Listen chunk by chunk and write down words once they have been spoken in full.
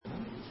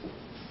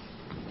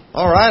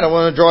All right, I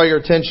want to draw your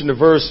attention to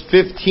verse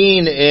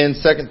 15 in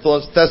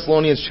 2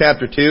 Thessalonians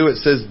chapter 2. It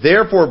says,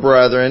 "Therefore,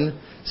 brethren,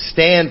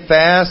 stand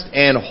fast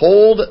and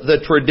hold the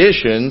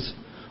traditions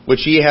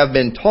which ye have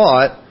been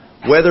taught,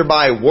 whether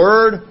by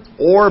word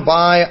or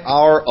by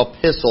our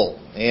epistle."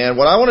 And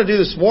what I want to do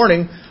this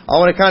morning, I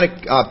want to kind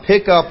of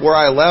pick up where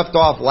I left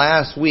off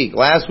last week.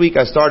 Last week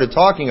I started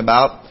talking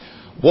about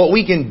what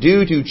we can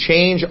do to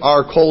change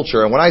our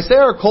culture. And when I say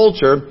our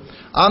culture,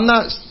 I'm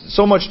not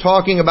so much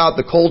talking about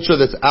the culture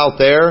that's out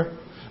there,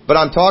 but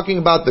I'm talking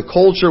about the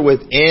culture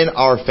within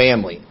our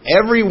family.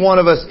 Every one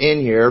of us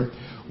in here,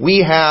 we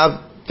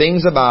have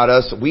things about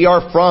us. We are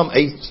from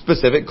a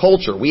specific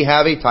culture. We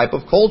have a type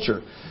of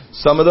culture.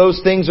 Some of those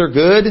things are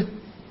good.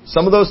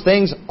 Some of those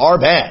things are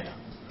bad.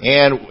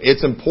 And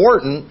it's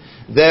important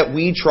that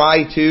we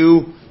try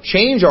to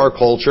change our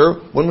culture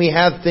when we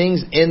have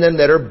things in them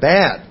that are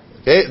bad.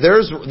 Okay?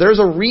 There's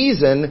a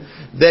reason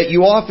that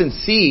you often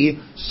see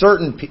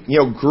certain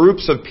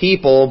groups of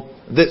people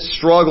that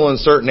struggle in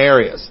certain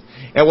areas.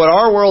 And what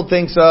our world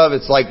thinks of,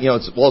 it's like,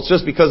 it's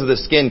just because of the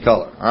skin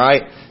color. All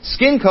right?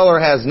 Skin color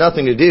has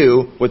nothing to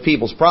do with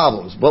people's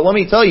problems. But let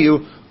me tell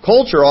you,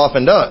 culture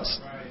often does.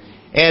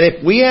 And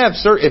if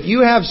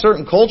you have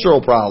certain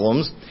cultural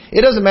problems,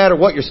 it doesn't matter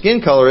what your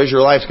skin color is,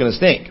 your life's going to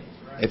stink.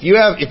 If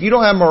you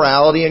don't have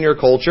morality in your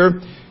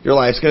culture, your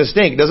life's going to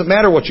stink. It doesn't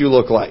matter what you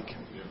look like.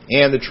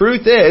 And the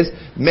truth is,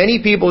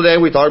 many people today,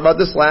 we talked about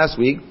this last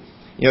week,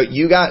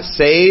 you got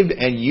saved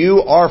and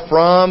you are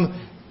from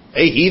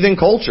a heathen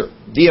culture.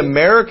 The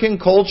American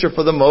culture,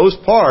 for the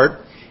most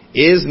part,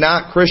 is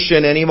not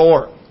Christian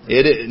anymore.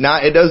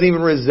 It doesn't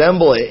even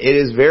resemble it. It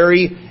is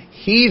very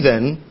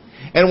heathen.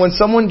 And when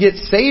someone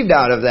gets saved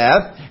out of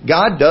that,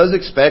 God does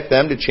expect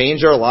them to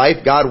change their life.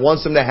 God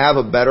wants them to have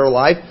a better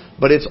life.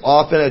 But it's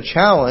often a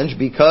challenge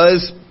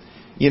because,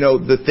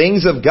 the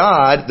things of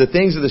God, the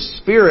things of the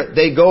Spirit,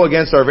 they go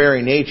against our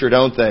very nature,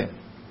 don't they?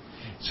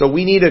 So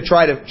we need to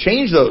try to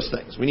change those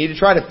things. We need to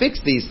try to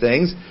fix these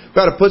things. We've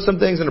got to put some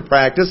things into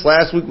practice.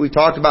 Last week we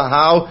talked about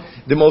how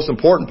the most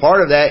important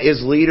part of that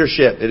is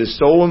leadership. It is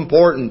so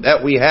important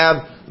that we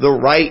have the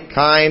right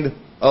kind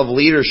of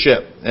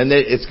leadership. And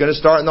that it's going to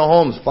start in the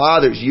homes.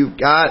 Fathers, you've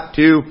got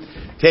to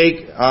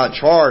take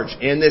charge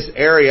in this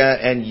area,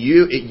 and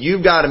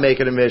you've got to make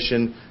it a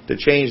mission to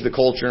change the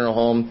culture in a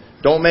home.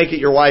 Don't make it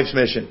your wife's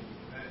mission.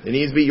 It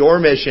needs to be your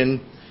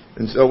mission.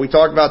 And so we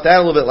talked about that a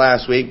little bit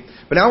last week.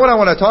 But now what I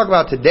want to talk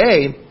about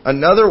today,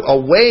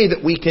 a way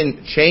that we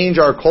can change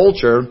our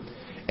culture,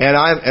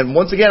 and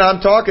once again,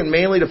 I'm talking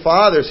mainly to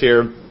fathers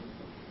here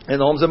in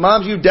the homes. And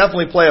moms, you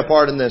definitely play a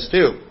part in this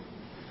too.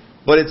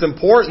 But it's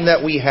important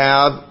that we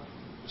have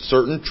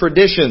certain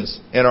traditions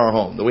in our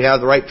home, that we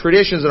have the right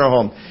traditions in our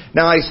home.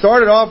 Now, I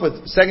started off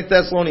with 2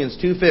 Thessalonians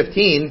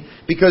 2:15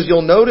 because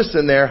you'll notice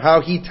in there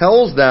how he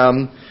tells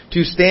them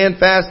to stand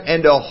fast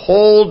and to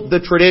hold the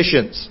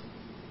traditions.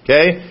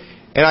 Okay?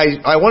 And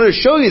I wanted to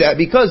show you that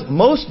because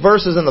most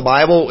verses in the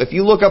Bible, if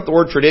you look up the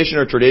word tradition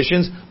or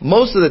traditions,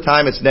 most of the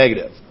time it's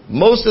negative.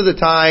 Most of the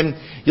time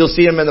you'll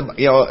see them in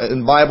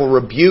the Bible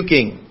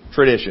rebuking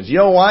traditions. You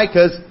know why?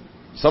 Because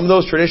some of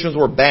those traditions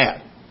were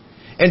bad.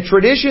 And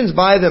traditions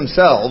by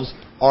themselves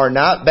are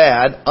not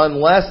bad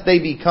unless they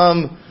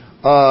become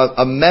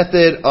a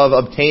method of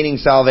obtaining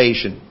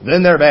salvation.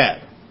 Then they're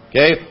bad.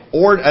 Okay?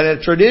 And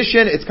a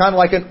tradition, it's kind of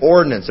like an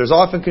ordinance. There's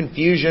often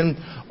confusion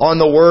on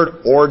the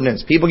word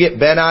ordinance. People get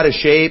bent out of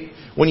shape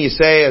when you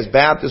say, as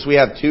Baptists, we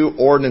have two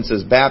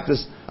ordinances,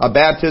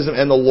 baptism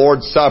and the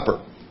Lord's Supper.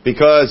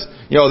 Because,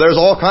 there's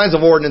all kinds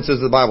of ordinances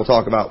the Bible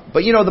talk about.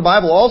 But, the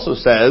Bible also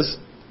says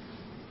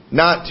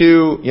not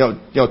to,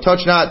 touch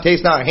not,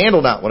 taste not,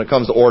 handle not when it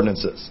comes to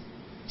ordinances.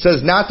 It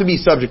says not to be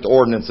subject to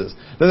ordinances.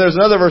 Then there's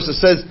another verse that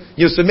says,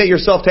 submit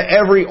yourself to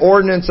every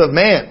ordinance of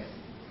man.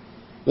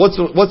 What's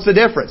the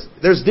difference?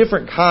 There's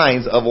different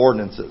kinds of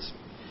ordinances.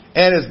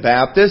 And as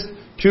Baptists,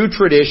 two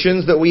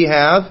traditions that we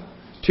have,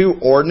 two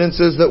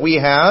ordinances that we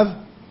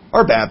have,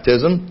 are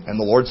baptism and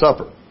the Lord's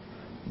Supper.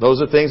 Those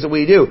are things that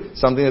we do.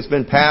 Something that's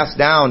been passed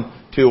down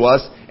to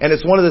us. And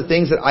it's one of the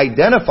things that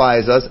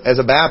identifies us as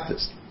a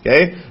Baptist.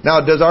 Okay?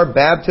 Now, does our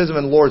baptism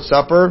and Lord's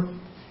Supper,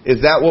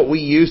 is that what we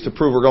use to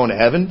prove we're going to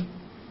heaven?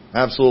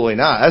 Absolutely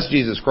not. That's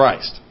Jesus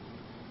Christ.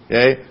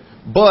 Okay?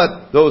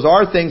 But those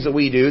are things that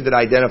we do that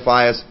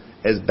identify us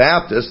as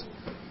Baptists.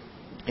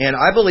 And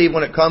I believe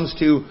when it comes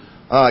to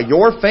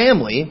your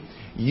family,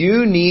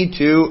 you need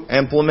to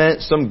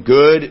implement some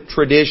good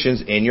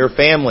traditions in your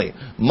family.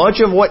 Much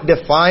of what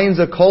defines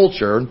a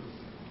culture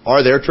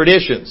are their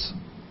traditions.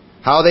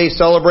 How they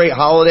celebrate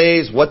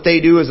holidays, what they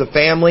do as a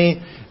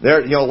family.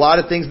 A lot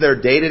of things in their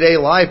day-to-day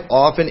life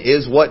often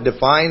is what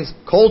defines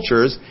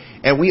cultures.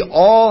 And we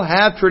all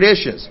have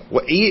traditions.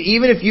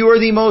 Even if you are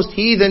the most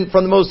heathen,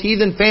 from the most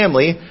heathen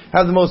family,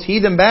 have the most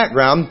heathen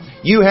background,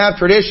 you have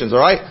traditions,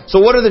 alright? So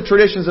what are the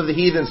traditions of the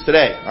heathens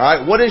today?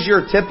 Alright? What does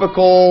your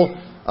typical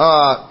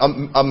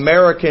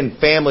American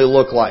family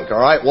look like?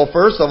 Alright? Well,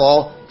 first of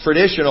all,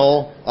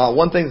 traditional,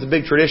 one thing that's a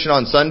big tradition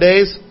on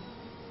Sundays,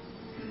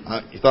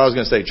 you thought I was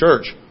going to say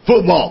church.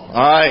 Football,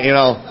 alright?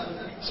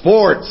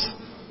 Sports.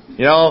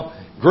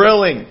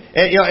 Grilling.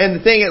 And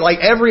the thing is, like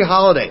every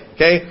holiday,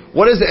 okay?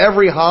 What does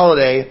every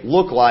holiday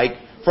look like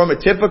from a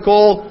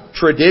typical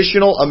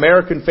traditional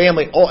American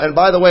family? Oh, and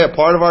by the way, a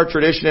part of our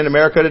tradition in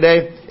America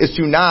today is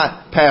to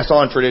not pass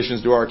on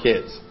traditions to our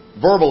kids.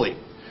 Verbally.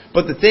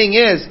 But the thing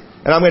is,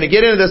 and I'm going to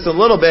get into this a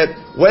little bit,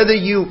 whether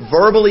you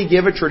verbally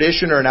give a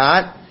tradition or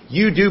not,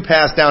 you do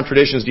pass down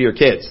traditions to your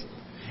kids.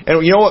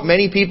 And you know what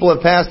many people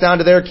have passed down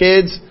to their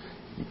kids?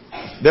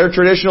 Their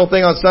traditional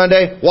thing on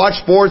Sunday?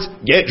 Watch sports,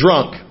 get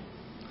drunk.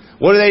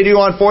 What do they do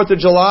on 4th of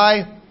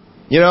July?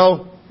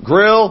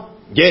 Grill,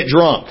 get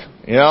drunk.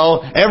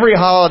 Every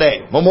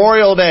holiday,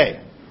 Memorial Day,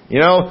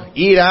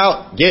 eat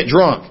out, get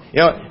drunk.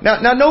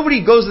 Now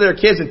nobody goes to their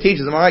kids and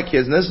teaches them, all right,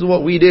 kids, and this is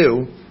what we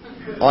do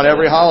on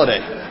every holiday.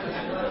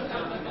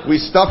 We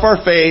stuff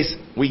our face,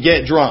 we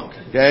get drunk,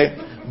 okay?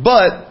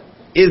 But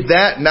is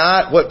that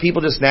not what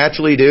people just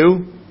naturally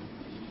do?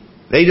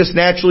 They just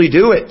naturally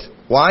do it.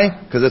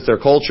 Why? Because it's their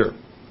culture.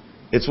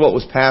 It's what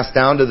was passed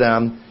down to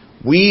them.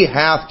 We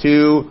have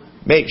to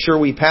make sure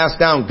we pass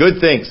down good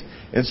things.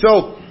 And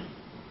so,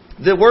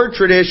 the word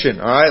tradition,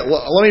 alright,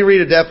 let me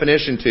read a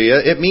definition to you.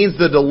 It means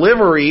the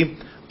delivery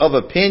of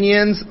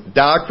opinions,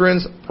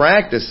 doctrines,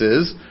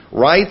 practices,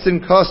 rites,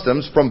 and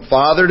customs from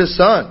father to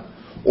son,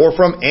 or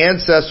from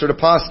ancestor to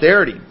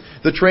posterity.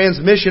 The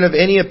transmission of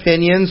any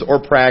opinions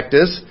or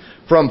practice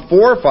from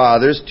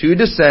forefathers to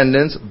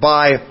descendants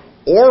by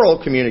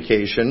oral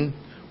communication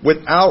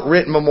without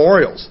written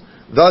memorials.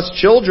 Thus,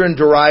 children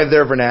derive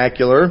their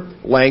vernacular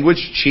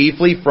language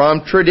chiefly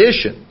from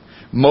tradition.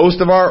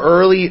 Most of our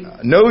early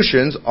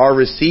notions are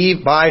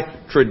received by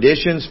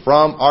traditions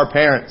from our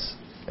parents.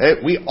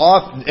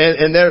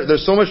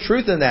 There's so much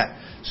truth in that.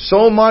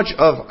 So much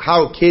of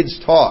how kids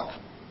talk,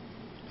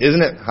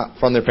 isn't it,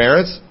 from their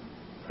parents?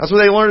 That's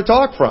where they learn to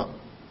talk from.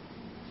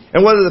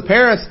 And whether the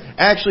parents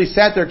actually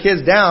sat their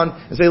kids down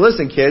and say,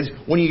 listen kids,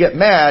 when you get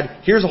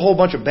mad, here's a whole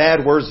bunch of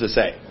bad words to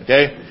say.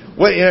 Okay?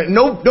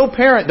 No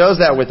parent does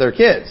that with their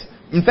kids.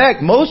 In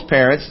fact, most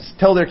parents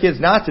tell their kids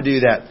not to do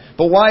that.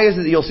 But why is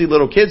it that you'll see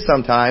little kids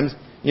sometimes,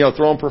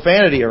 throwing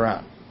profanity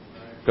around?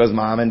 Because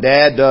mom and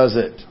dad does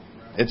it.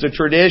 It's a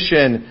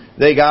tradition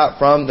they got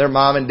from their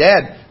mom and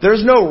dad.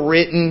 There's no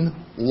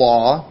written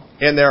law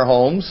in their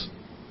homes.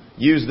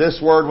 Use this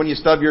word when you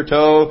stub your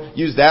toe.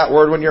 Use that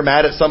word when you're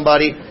mad at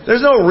somebody.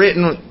 There's no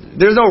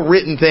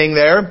written thing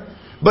there.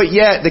 But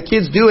yet, the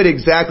kids do it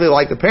exactly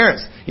like the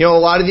parents. A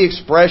lot of the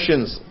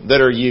expressions that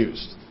are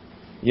used.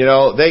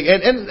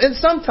 And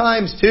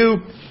sometimes too,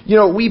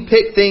 we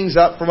pick things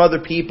up from other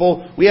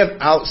people. We have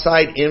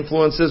outside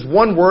influences.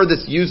 One word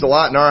that's used a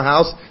lot in our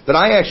house that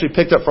I actually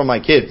picked up from my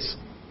kids.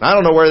 I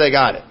don't know where they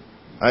got it.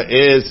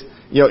 Is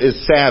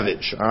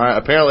savage. All right.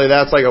 Apparently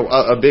that's like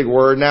a big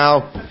word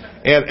now.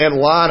 And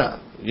Lana,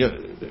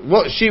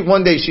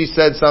 one day she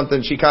said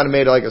something. She kind of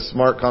made like a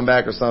smart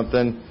comeback or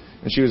something.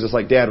 And she was just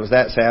like, Dad, was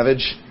that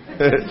savage?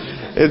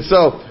 And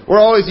so we're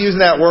always using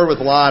that word with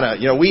Lana.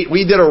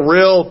 We did a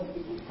real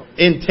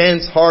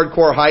intense,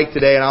 hardcore hike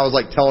today, and I was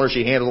like telling her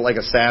she handled it like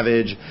a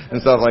savage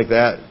and stuff like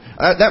that.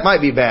 That might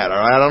be bad, all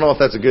right? I don't know if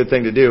that's a good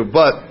thing to do,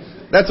 but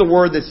that's a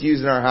word that's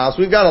used in our house.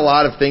 We've got a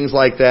lot of things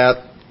like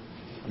that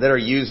are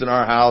used in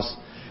our house.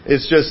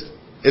 It's just,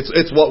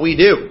 it's what we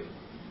do.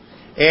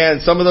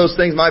 And some of those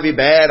things might be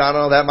bad. I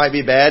don't know, that might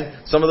be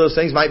bad. Some of those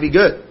things might be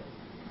good.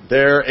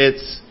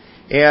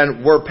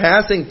 And we're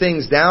passing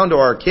things down to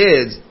our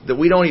kids that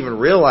we don't even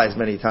realize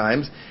many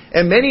times.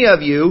 And many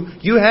of you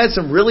had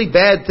some really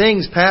bad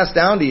things passed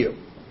down to you.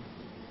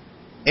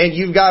 And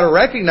you've got to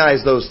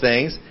recognize those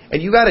things,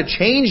 and you've got to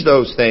change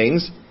those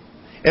things,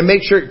 and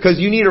make sure, because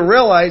you need to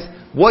realize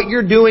what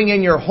you're doing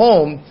in your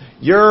home,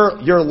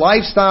 your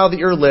lifestyle that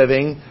you're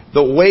living,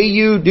 the way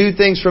you do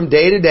things from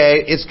day to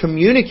day, it's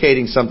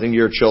communicating something to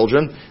your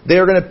children.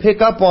 They're going to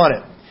pick up on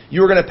it.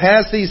 You're going to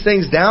pass these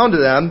things down to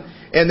them,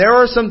 and there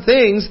are some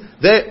things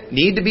that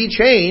need to be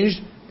changed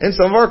in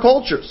some of our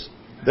cultures.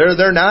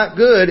 They're not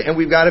good, and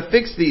we've got to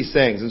fix these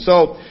things. And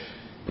so,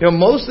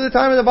 most of the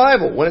time in the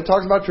Bible, when it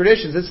talks about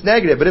traditions, it's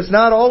negative, but it's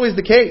not always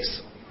the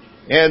case.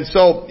 And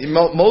so,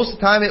 most of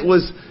the time it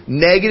was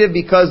negative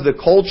because the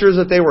cultures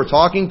that they were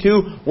talking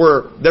to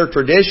their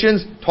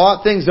traditions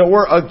taught things that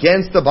were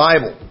against the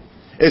Bible.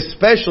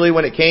 Especially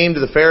when it came to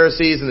the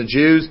Pharisees and the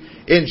Jews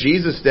in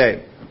Jesus'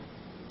 day.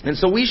 And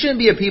so we shouldn't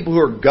be a people who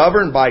are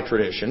governed by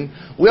tradition.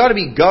 We ought to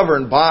be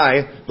governed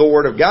by the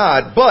Word of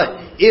God.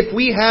 But if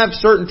we have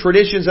certain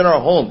traditions in our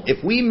home,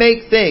 if we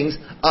make things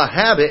a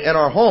habit in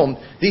our home,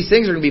 these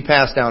things are going to be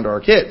passed down to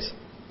our kids.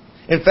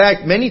 In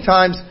fact, many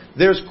times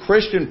there's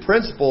Christian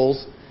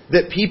principles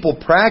that people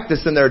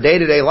practice in their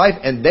day-to-day life,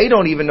 and they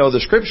don't even know the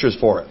Scriptures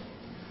for it.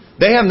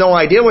 They have no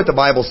idea what the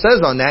Bible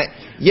says on that,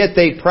 yet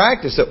they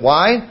practice it.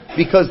 Why?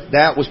 Because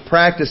that was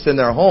practiced in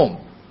their home.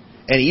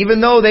 And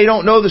even though they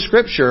don't know the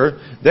Scripture,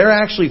 they're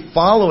actually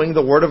following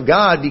the Word of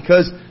God,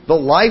 because the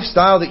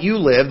lifestyle that you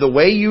live, the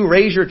way you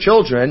raise your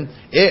children,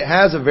 it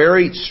has a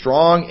very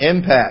strong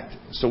impact.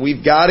 So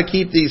we've got to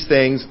keep these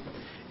things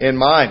in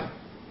mind.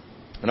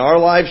 And our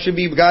lives should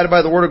be guided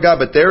by the Word of God,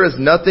 but there is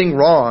nothing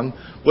wrong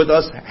with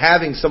us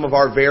having some of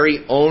our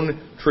very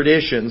own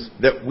traditions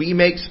that we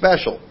make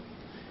special,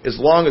 as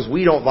long as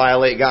we don't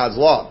violate God's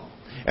law.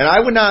 And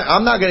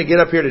I'm not going to get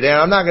up here today, and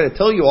I'm not going to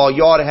tell you all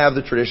you ought to have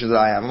the traditions that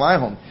I have in my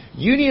home.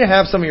 You need to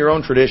have some of your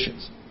own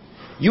traditions.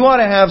 You ought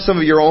to have some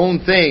of your own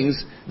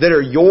things that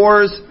are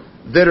yours,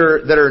 that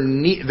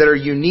are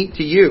unique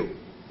to you.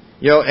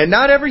 And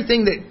not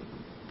everything that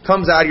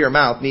comes out of your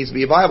mouth needs to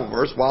be a Bible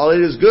verse, while it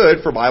is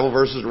good for Bible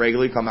verses to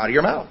regularly come out of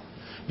your mouth.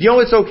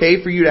 It's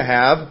okay for you to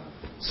have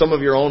some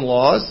of your own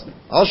laws.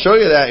 I'll show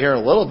you that here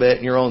in a little bit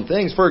in your own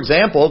things. For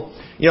example,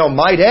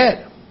 my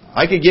dad,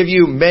 I could give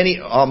you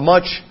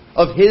much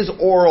of his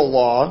oral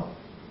law,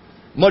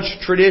 much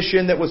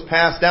tradition that was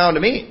passed down to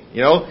me.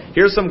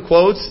 Here's some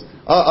quotes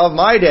of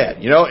my dad.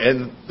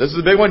 And this is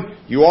a big one.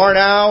 You are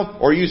now,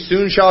 or you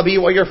soon shall be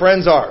what your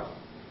friends are.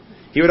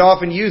 He would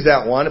often use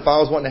that one if I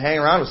was wanting to hang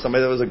around with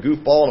somebody that was a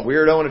goofball and a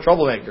weirdo and a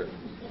troublemaker.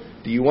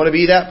 Do you want to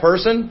be that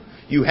person?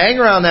 You hang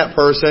around that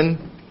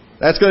person,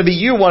 that's going to be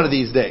you one of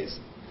these days.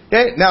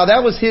 Okay? Now,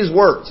 that was his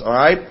words, all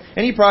right?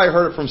 And he probably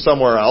heard it from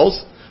somewhere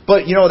else.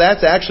 But,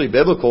 that's actually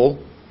biblical.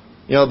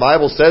 The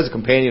Bible says, a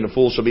companion of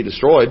fools shall be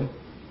destroyed.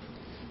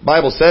 The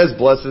Bible says,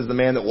 blessed is the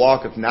man that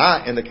walketh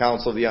not in the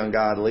counsel of the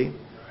ungodly,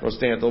 nor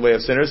standeth in the way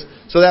of sinners.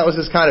 So that was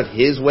just kind of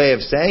his way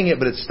of saying it,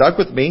 but it stuck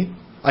with me.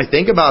 I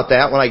think about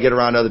that when I get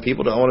around other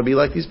people. Do I want to be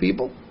like these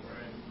people?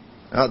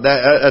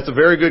 That's a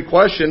very good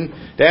question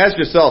to ask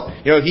yourself.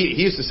 He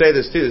used to say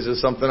this too. This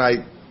is something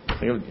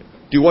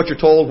do what you're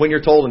told, when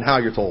you're told, and how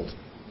you're told.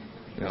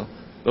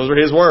 Those are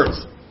his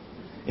words.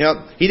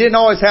 He didn't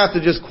always have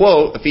to just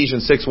quote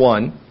Ephesians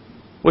 6:1,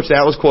 which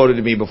that was quoted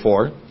to me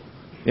before.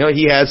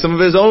 He had some of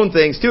his own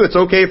things too. It's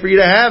okay for you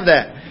to have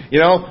that.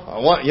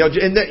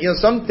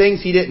 Some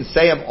things he didn't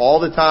say them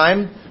all the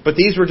time, but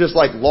these were just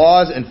like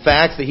laws and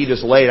facts that he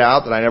just laid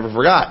out that I never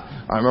forgot.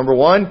 I remember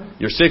one,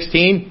 you're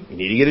 16, you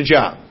need to get a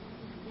job.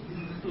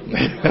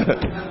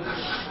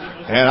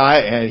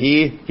 and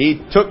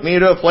he took me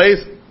to a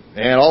place,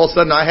 and all of a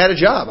sudden I had a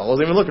job. I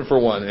wasn't even looking for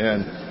one,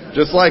 and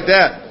just like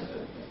that.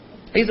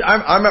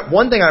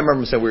 One thing I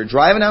remember him saying, we were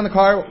driving down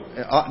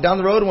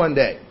the road one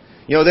day.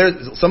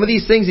 There's some of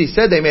these things he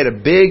said, they made a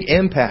big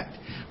impact.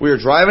 We were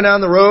driving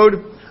down the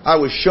road. I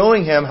was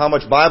showing him how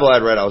much Bible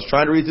I'd read. I was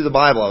trying to read through the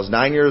Bible. I was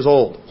 9 years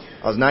old.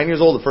 I was 9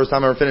 years old the first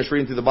time I ever finished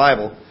reading through the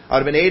Bible. I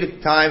would have been 8 at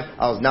the time.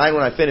 I was 9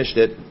 when I finished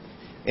it.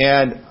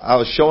 And I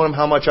was showing him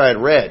how much I had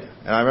read.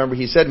 And I remember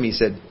he said to me,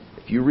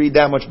 if you read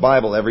that much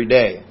Bible every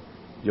day,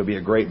 you'll be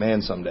a great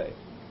man someday.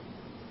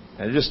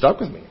 And it just stuck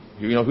with me.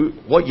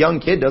 What young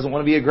kid doesn't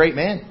want to be a great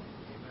man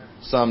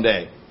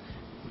someday?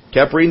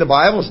 Kept reading the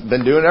Bible.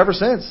 Been doing it ever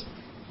since.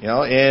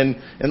 In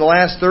the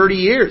last 30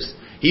 years.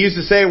 He used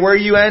to say, where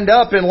you end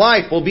up in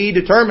life will be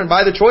determined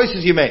by the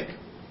choices you make.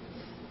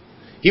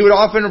 He would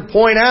often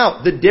point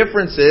out the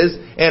differences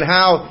in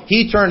how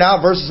he turned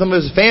out versus some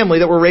of his family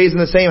that were raised in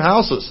the same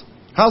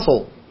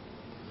household.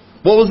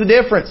 What was the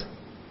difference?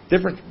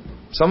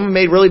 Some of them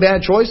made really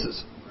bad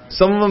choices.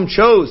 Some of them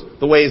chose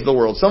the ways of the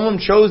world. Some of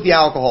them chose the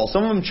alcohol.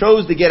 Some of them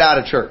chose to get out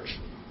of church.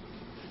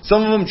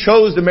 Some of them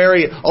chose to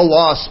marry a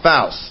lost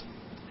spouse.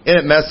 And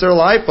it messed their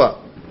life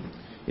up.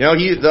 The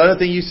other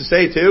thing he used to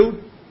say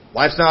too,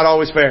 life's not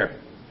always fair.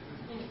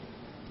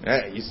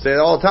 He used to say it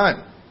all the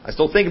time. I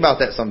still think about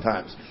that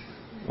sometimes.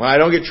 When I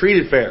don't get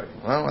treated fair,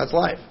 well, that's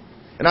life.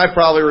 And I've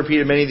probably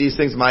repeated many of these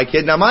things to my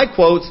kid. Now my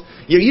quotes,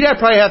 you'd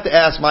probably have to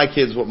ask my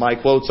kids what my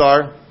quotes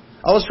are.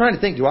 I was trying to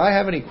think, do I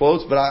have any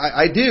quotes? But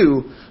I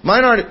do.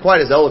 Mine aren't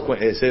quite as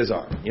eloquent as his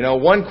are.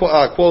 One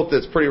quote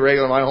that's pretty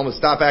regular in my home is,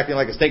 stop acting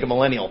like a stinking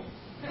millennial.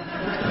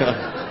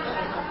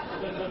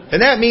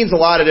 And that means a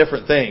lot of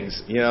different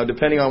things,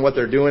 depending on what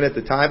they're doing at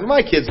the time. But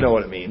my kids know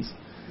what it means.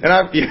 And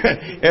I've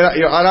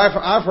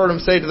heard them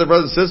say to their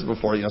brothers and sisters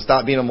before,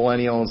 stop being a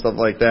millennial and stuff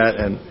like that.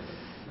 And,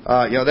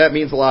 that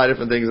means a lot of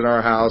different things in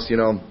our house.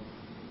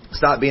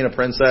 Stop being a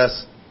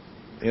princess.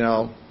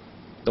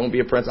 Don't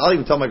be a princess. I'll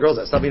even tell my girls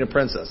that. Stop being a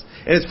princess.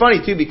 And it's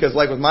funny, too, because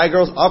like with my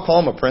girls, I'll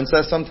call them a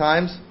princess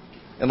sometimes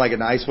in like a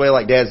nice way,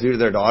 like dads do to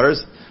their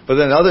daughters. But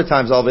then other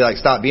times I'll be like,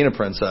 stop being a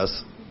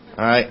princess.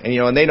 All right? And,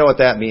 and they know what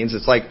that means.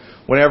 It's like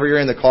whenever you're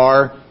in the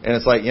car and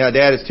it's like,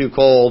 Dad, it's too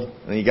cold.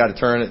 And you got to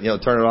turn it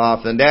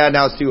off. And Dad,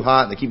 now it's too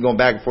hot. And they keep going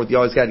back and forth. You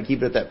always got to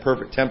keep it at that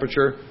perfect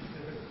temperature.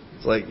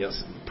 It's like,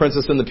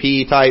 princess in the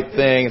pea type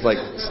thing. It's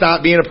like,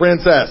 stop being a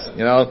princess,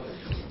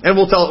 And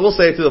we'll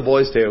say it to the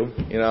boys too,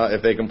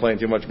 if they complain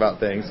too much about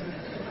things.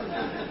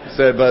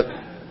 But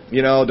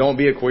don't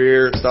be a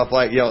queer, stuff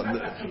like,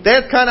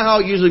 that's kind of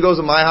how it usually goes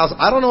in my house.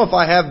 I don't know if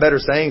I have better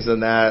sayings than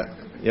that.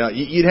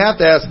 You'd have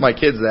to ask my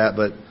kids that,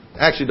 but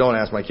actually don't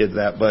ask my kids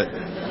that, but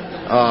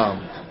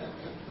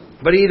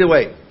either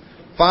way,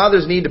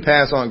 fathers need to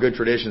pass on good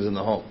traditions in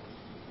the home.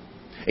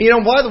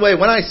 And by the way,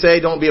 when I say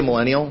don't be a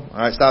millennial, all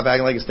right, stop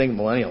acting like a stinking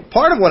millennial,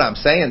 part of what I'm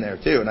saying there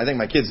too, and I think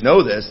my kids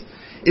know this,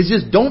 is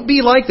just don't be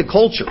like the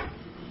culture.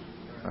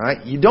 All right?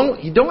 You don't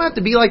have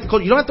to be like the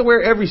culture. You don't have to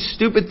wear every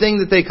stupid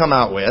thing that they come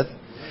out with.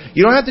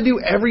 You don't have to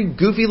do every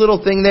goofy little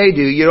thing they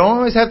do. You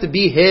don't always have to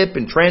be hip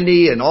and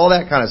trendy and all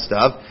that kind of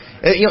stuff.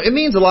 It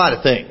means a lot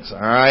of things,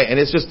 all right? And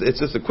it's just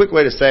a quick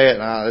way to say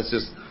it.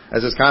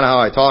 as is kind of how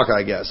I talk,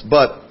 I guess.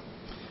 But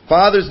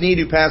fathers need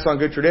to pass on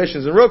good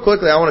traditions. And real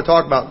quickly, I want to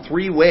talk about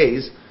 3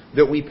 ways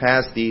that we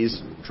pass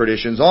these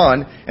traditions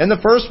on. And the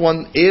first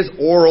one is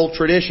oral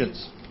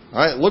traditions. All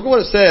right, look at what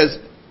it says.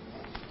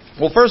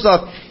 Well, first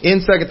off, in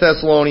 2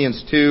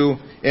 Thessalonians 2,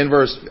 in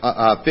verse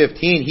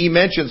 15, he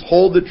mentions,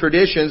 hold the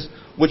traditions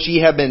which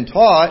ye have been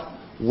taught,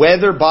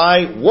 whether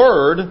by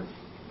word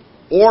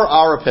or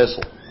our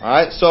epistle. All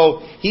right, so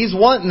he's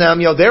wanting them,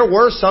 there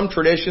were some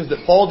traditions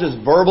that Paul just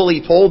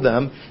verbally told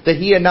them that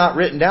he had not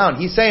written down.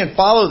 He's saying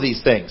follow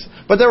these things.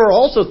 But there were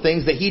also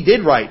things that he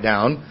did write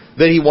down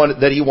that he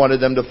wanted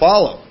them to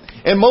follow.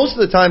 And most of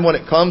the time when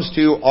it comes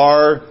to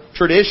our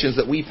traditions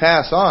that we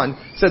pass on,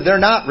 said they're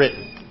not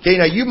written. Okay,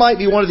 now you might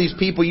be one of these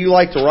people, you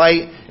like to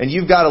write, and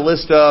you've got a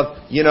list of,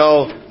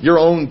 your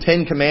own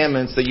 10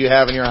 commandments that you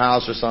have in your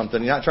house or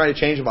something. You're not trying to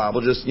change the Bible,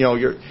 just,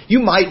 you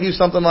might do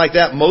something like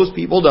that. Most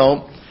people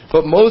don't.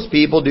 But most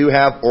people do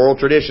have oral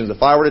traditions.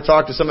 If I were to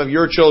talk to some of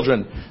your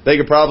children, they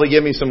could probably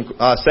give me some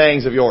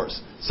sayings of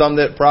yours. Some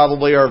that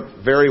probably are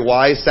very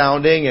wise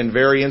sounding and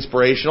very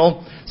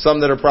inspirational.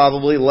 Some that are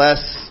probably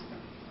less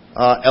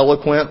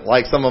eloquent,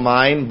 like some of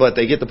mine, but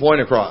they get the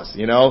point across,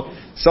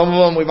 Some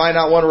of them we might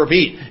not want to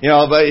repeat,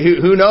 but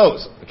who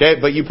knows?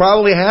 Okay, but you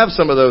probably have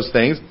some of those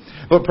things.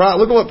 But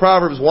look at what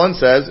Proverbs 1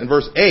 says in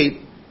verse 8. It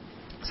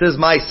says,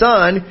 my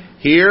son,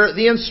 hear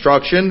the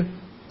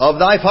instruction of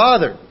thy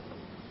father,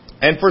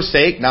 and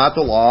forsake not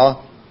the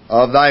law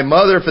of thy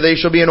mother, for they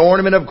shall be an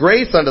ornament of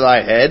grace unto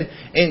thy head,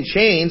 and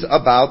chains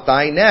about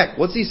thy neck.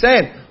 What's he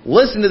saying?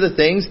 Listen to the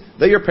things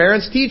that your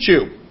parents teach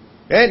you.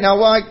 Okay, now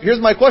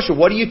here's my question.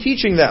 What are you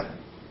teaching them?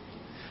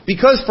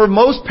 Because for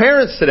most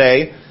parents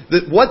today,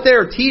 what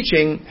they're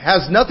teaching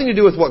has nothing to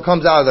do with what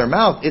comes out of their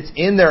mouth. It's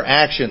in their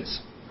actions.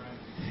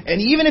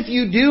 And even if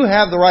you do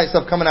have the right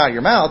stuff coming out of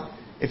your mouth,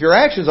 if your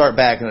actions aren't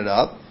backing it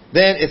up,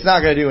 then it's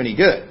not going to do any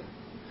good.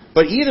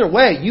 But either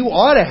way, you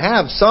ought to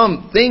have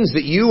some things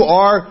that you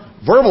are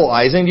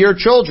verbalizing to your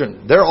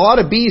children. There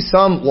ought to be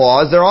some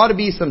laws. There ought to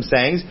be some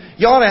sayings.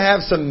 You ought to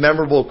have some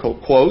memorable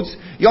quotes.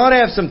 You ought to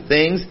have some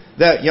things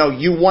that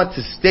you want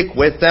to stick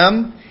with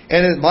them.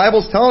 And the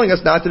Bible's telling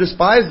us not to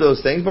despise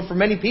those things. But for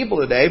many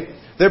people today,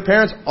 their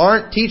parents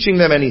aren't teaching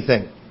them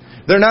anything.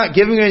 They're not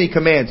giving them any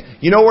commands.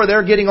 You know where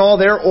they're getting all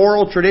their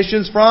oral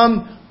traditions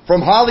from?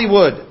 From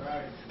Hollywood.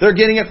 They're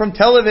getting it from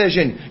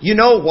television. You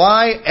know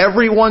why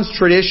everyone's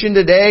tradition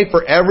today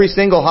for every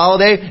single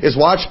holiday is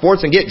watch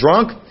sports and get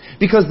drunk?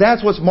 Because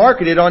that's what's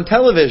marketed on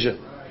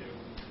television.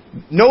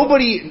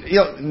 Nobody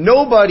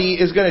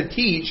is going to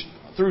teach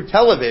through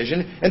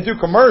television and through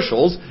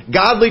commercials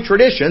godly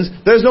traditions.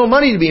 There's no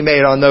money to be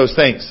made on those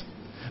things.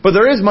 But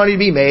there is money to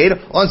be made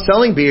on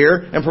selling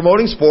beer and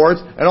promoting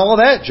sports and all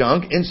that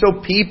junk. And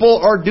so people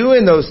are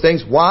doing those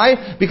things.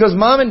 Why? Because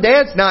mom and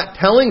dad's not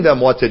telling them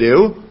what to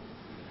do.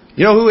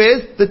 You know who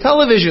is? The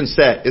television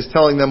set is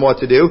telling them what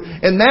to do.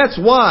 And that's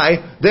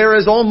why there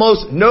is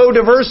almost no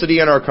diversity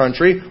in our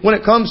country when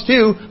it comes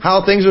to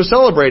how things are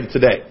celebrated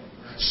today.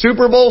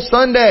 Super Bowl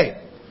Sunday.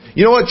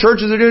 You know what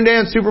churches are doing today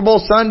on Super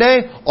Bowl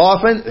Sunday?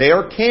 Often they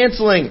are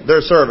canceling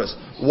their service.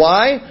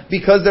 Why?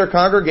 Because their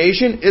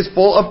congregation is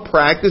full of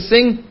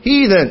practicing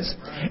heathens.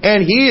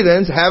 And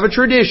heathens have a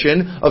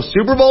tradition of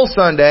Super Bowl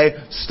Sunday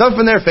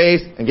stuffing their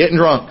face and getting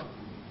drunk.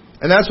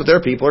 And that's what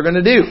their people are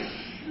going to do.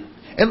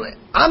 And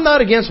I'm not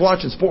against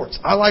watching sports.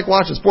 I like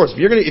watching sports.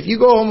 If you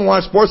go home and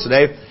watch sports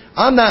today,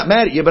 I'm not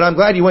mad at you, but I'm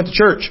glad you went to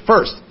church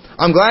first.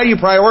 I'm glad you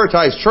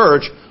prioritized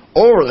church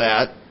over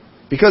that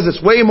because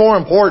it's way more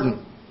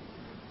important.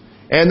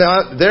 And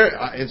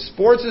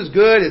sports is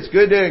good. It's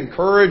good to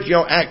encourage,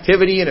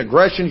 activity and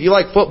aggression. If you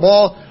like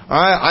football,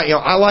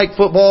 I like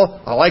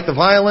football. I like the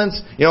violence.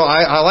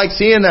 I like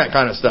seeing that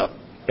kind of stuff.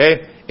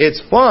 Okay,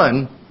 it's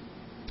fun.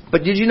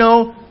 But did you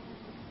know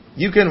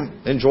you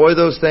can enjoy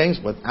those things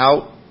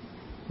without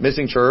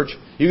missing church?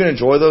 You can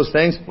enjoy those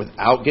things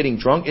without getting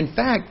drunk. In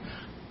fact,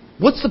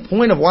 what's the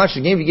point of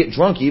watching a game if you get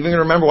drunk? Are you even going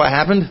to remember what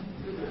happened?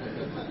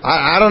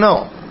 I don't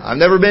know. I've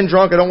never been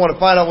drunk. I don't want to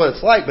find out what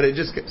it's like, but it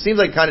just seems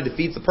like it kind of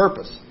defeats the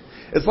purpose.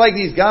 It's like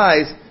these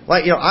guys,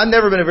 I've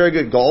never been a very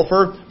good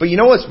golfer, but you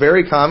know what's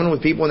very common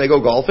with people when they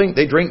go golfing?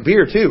 They drink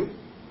beer too.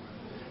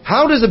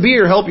 How does a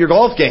beer help your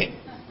golf game?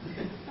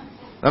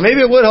 Now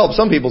maybe it would help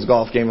some people's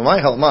golf game. It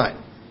might help mine.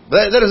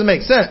 But that doesn't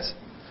make sense.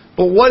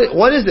 But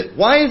what is it?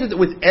 Why is it that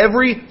with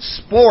every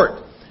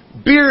sport,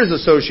 beer is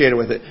associated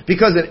with it?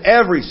 Because in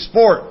every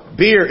sport,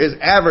 beer is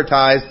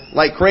advertised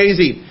like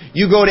crazy.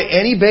 You go to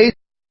any baseball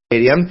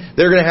stadium,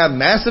 they're going to have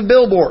massive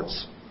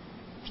billboards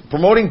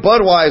promoting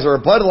Budweiser or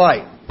Bud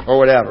Light or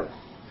whatever.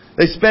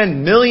 They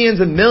spend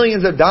millions and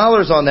millions of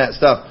dollars on that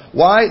stuff.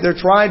 Why? They're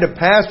trying to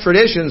pass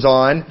traditions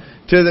on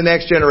to the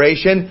next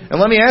generation.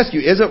 And let me ask you,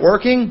 is it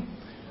working?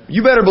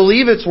 You better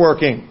believe it's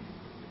working.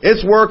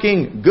 It's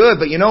working good.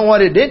 But you know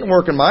what? It didn't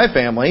work in my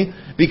family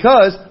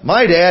because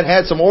my dad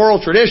had some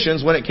oral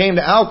traditions when it came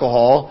to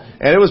alcohol.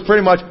 And it was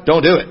pretty much,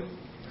 don't do it.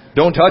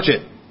 Don't touch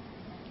it.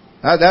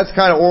 That's the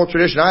kind of oral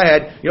tradition I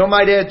had.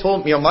 My dad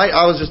told me,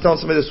 I was just telling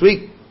somebody this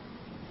week,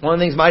 one of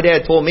the things my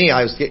dad told me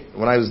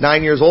when I was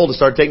 9 years old to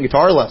start taking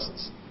guitar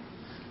lessons.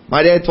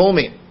 My dad told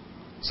me,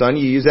 son,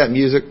 you use that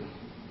music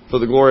for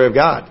the glory of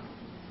God.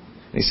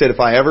 And he said, if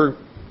I ever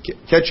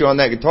catch you on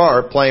that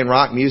guitar playing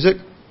rock music,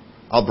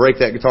 I'll break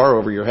that guitar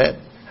over your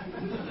head.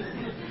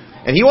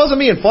 And he wasn't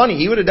being funny.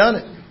 He would have done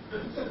it.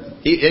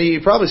 He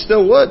probably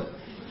still would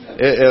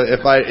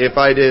if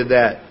I did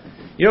that.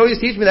 You know, he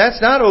teach me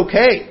that's not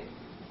okay.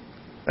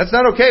 That's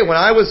not okay. When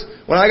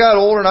I got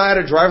older and I had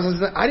a driver's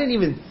license, I didn't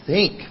even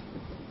think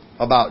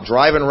about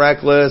driving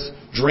reckless,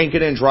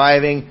 drinking and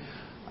driving.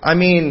 I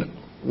mean,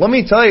 let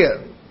me tell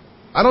you,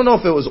 I don't know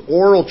if it was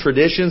oral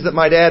traditions that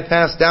my dad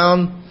passed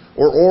down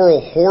or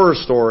oral horror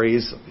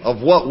stories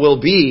of what will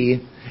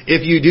be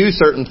if you do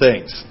certain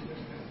things.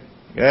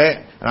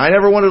 Okay? And I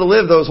never wanted to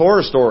live those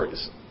horror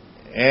stories.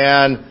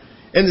 And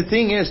the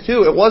thing is,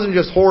 too, it wasn't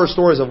just horror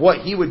stories of what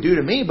he would do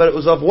to me, but it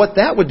was of what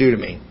that would do to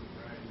me.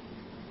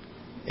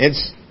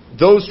 It's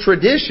those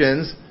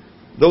traditions,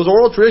 those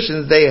oral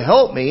traditions, they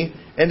help me.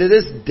 And to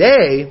this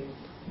day,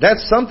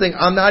 that's something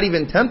I'm not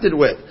even tempted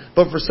with.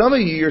 But for some of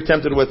you, you're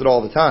tempted with it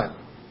all the time.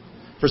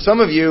 For some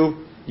of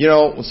you, you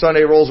know, when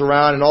Sunday rolls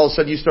around and all of a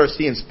sudden you start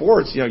seeing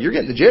sports, you know, you're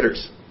getting the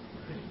jitters.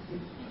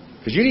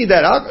 Because you need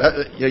that.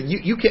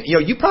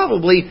 You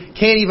probably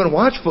can't even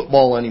watch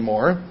football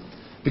anymore.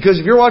 Because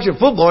if you're watching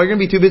football, you're going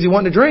to be too busy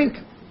wanting to drink.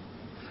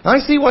 I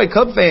see why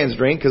Cub fans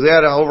drink, because they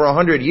had over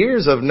 100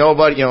 years of no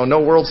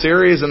World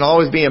Series and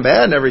always being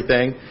bad and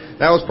everything.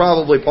 That was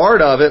probably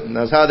part of it, and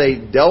that's how they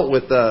dealt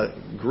with the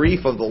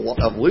grief of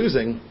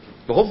losing.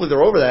 But hopefully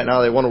they're over that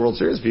now. They won a World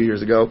Series a few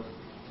years ago.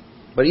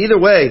 But either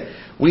way,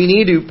 we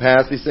need to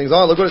pass these things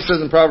on. Look what it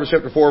says in Proverbs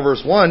chapter 4,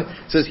 verse 1.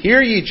 It says,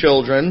 hear ye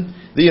children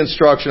the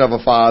instruction of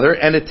a father,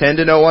 and attend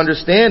to know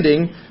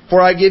understanding,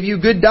 for I give you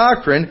good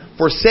doctrine,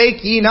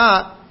 forsake ye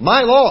not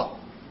my law.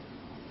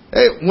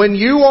 Hey, when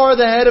you are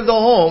the head of the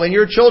home and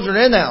your children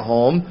in that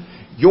home,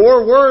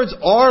 your words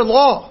are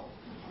law.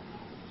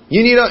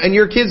 And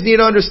your kids need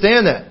to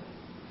understand that.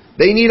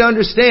 They need to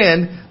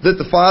understand that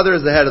the father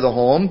is the head of the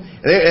home,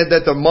 and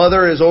that the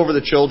mother is over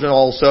the children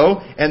also,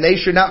 and they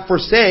should not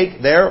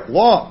forsake their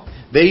law.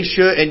 They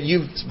should,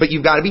 but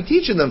you've got to be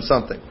teaching them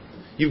something.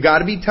 You've got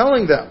to be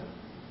telling them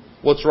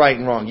what's right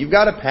and wrong. You've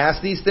got to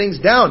pass these things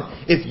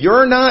down. If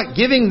you're not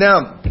giving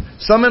them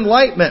some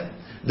enlightenment,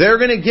 they're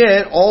going to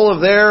get all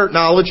of their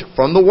knowledge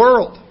from the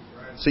world.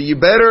 So you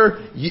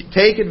better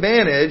take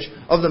advantage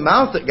of the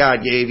mouth that God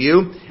gave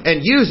you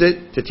and use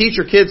it to teach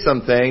your kids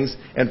some things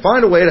and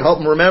find a way to help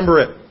them remember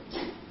it.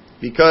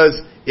 Because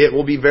it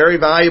will be very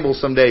valuable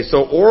someday.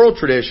 So oral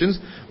traditions,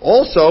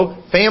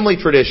 also family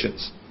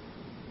traditions.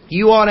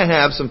 You ought to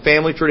have some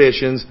family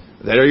traditions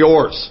that are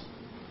yours.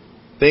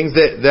 Things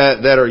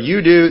that are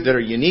you do, that are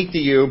unique to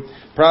you.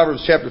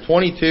 Proverbs chapter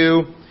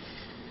 22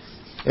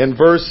 and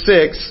verse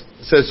 6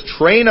 says,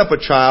 train up a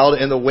child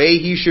in the way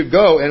he should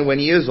go, and when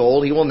he is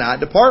old, he will not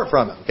depart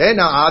from it. Okay?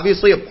 Now,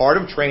 obviously, a part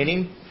of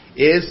training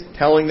is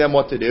telling them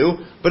what to do,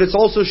 but it's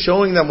also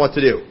showing them what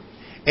to do.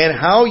 And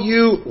how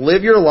you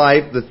live your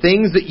life, the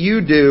things that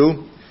you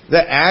do,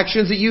 the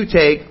actions that you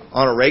take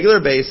on a regular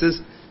basis,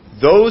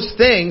 those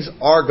things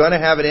are going to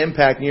have an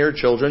impact on your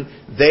children.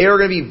 They are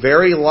going to be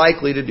very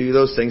likely to do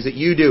those things that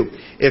you do.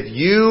 If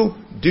you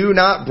do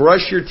not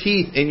brush your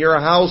teeth in your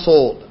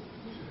household,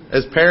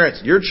 as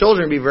parents, your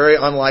children will be very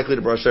unlikely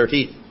to brush their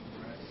teeth.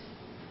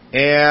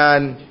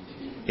 And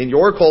in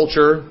your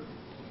culture,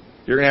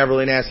 you're going to have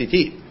really nasty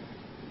teeth.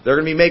 They're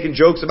going to be making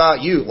jokes about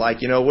you, like,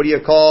 what do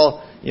you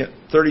call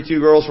 32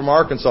 girls from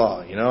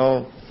Arkansas,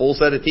 full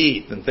set of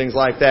teeth and things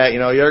like that.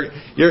 They're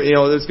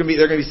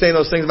going to be saying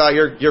those things about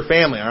your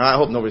family. I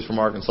hope nobody's from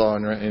Arkansas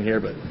in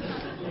here, but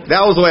that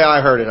was the way I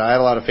heard it. I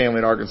had a lot of family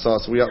in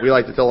Arkansas, so we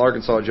like to tell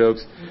Arkansas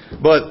jokes.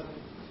 But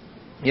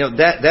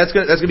that's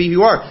going to be who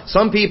you are.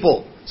 Some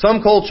people,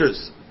 some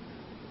cultures,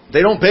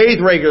 they don't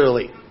bathe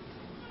regularly.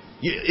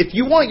 If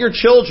you want your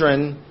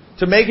children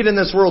to make it in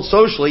this world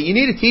socially, you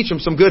need to teach them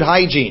some good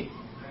hygiene.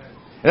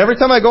 And every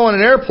time I go on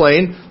an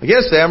airplane, like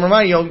yesterday, I'm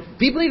reminding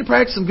people need to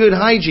practice some good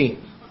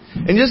hygiene.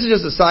 And this is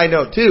just a side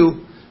note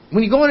too.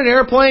 When you go on an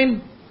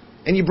airplane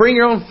and you bring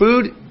your own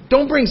food,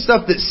 don't bring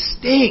stuff that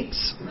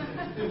stinks.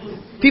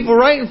 People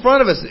right in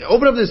front of us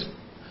open up this.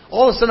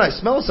 All of a sudden, I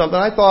smelled something.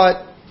 I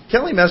thought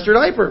Kelly messed her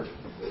diaper.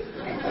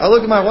 I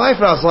looked at my wife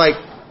and I was like,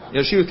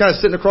 she was kind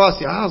of sitting across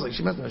the aisle. I was like,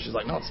 she messed her. She's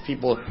like, no, it's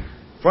people in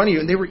front of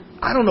you, and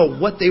I don't know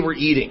what they were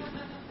eating,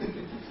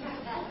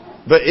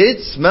 but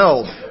it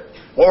smelled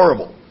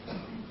horrible.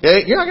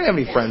 Okay? You're not going to have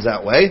any friends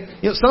that way.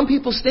 Some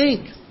people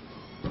stink.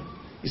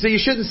 You say you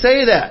shouldn't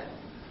say that.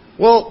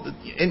 Well,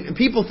 and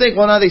people think,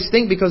 well, now they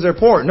stink because they're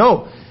poor.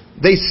 No,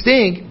 they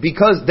stink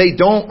because they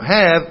don't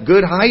have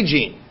good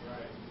hygiene.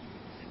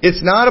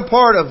 It's not a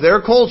part of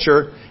their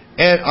culture.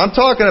 And I'm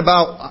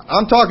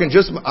talking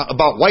just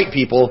about white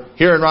people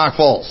here in Rock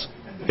Falls.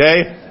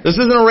 Okay? This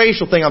isn't a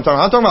racial thing I'm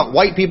talking about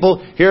white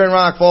people here in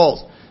Rock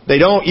Falls. They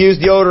don't use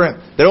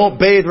deodorant. They don't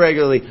bathe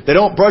regularly. They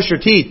don't brush their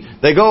teeth.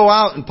 They go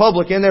out in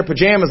public in their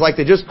pajamas like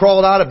they just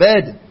crawled out of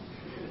bed.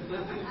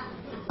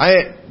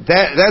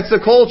 That's the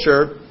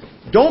culture.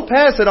 Don't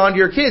pass it on to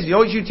your kids. You know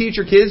what you teach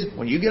your kids?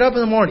 When you get up in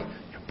the morning,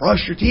 you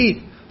brush your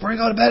teeth. before you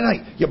go to bed at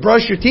night, you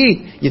brush your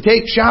teeth. You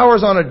take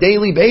showers on a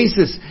daily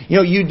basis.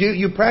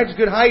 You practice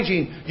good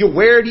hygiene. You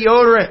wear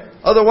deodorant.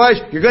 Otherwise,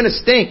 you're going to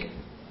stink.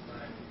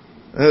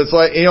 And it's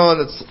like,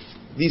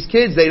 and these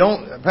kids, they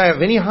don't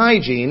have any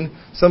hygiene.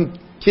 Some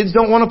kids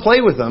don't want to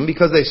play with them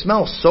because they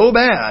smell so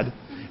bad.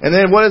 And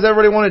then what does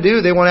everybody want to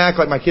do? They want to act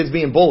like my kid's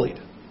being bullied.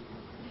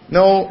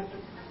 No,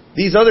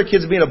 these other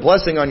kids are being a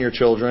blessing on your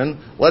children,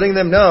 letting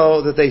them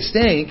know that they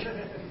stink,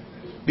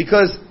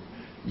 because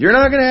you're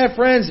not going to have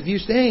friends if you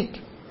stink.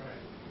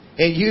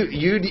 And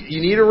you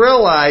need to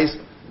realize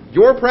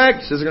your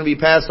practices are going to be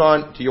passed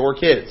on to your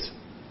kids.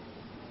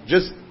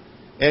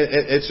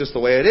 It's just the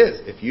way it is.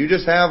 If you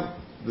just have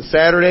the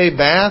Saturday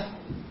bath,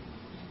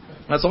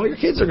 that's all your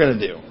kids are going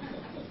to do.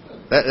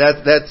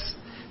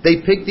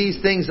 They pick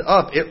these things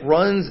up. It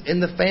runs in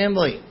the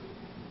family.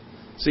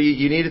 So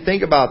you need to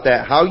think about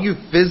that. How you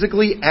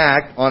physically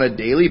act on a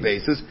daily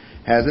basis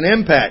has an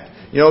impact.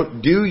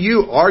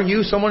 Are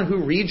you someone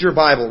who reads your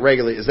Bible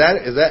regularly? Is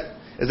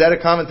that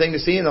a common thing to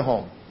see in the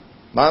home?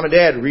 Mom and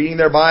Dad reading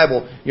their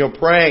Bible,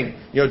 praying,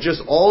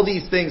 just all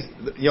these things,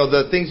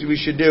 the things we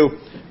should do.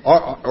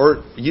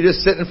 Or you just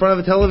sit in front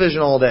of a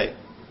television all day?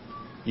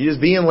 You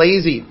just being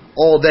lazy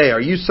all day? Are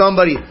you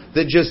somebody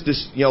that just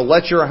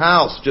let your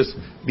house just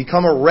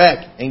become a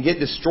wreck and get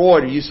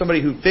destroyed? Are you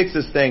somebody who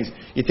fixes things?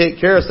 You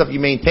take care of stuff. You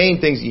maintain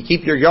things. You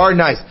keep your yard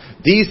nice.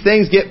 These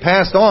things get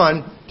passed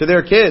on to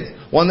their kids.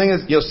 One thing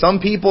is, some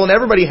people, and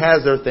everybody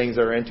has their things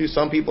they're into.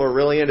 Some people are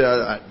really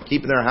into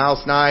keeping their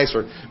house nice,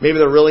 or maybe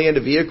they're really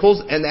into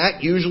vehicles, and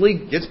that usually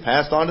gets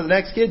passed on to the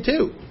next kid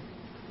too.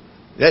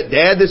 That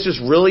dad that's just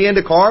really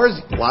into cars,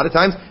 a lot of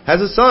times has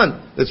a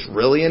son that's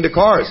really into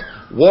cars.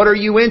 What are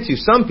you into?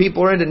 Some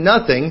people are into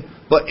nothing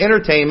but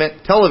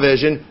entertainment,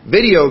 television,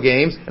 video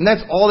games, and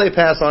that's all they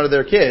pass on to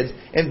their kids.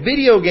 And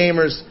video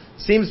gamers,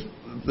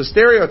 the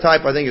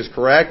stereotype I think is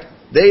correct.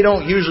 They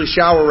don't usually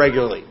shower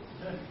regularly.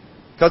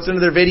 Cuts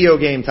into their video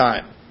game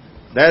time.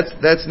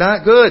 That's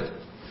not good.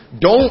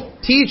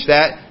 Don't teach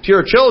that to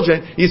your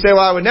children. You say,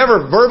 well, I would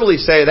never verbally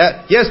say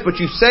that. Yes, but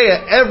you say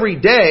it every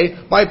day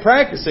by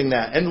practicing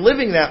that and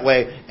living that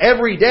way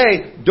every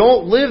day.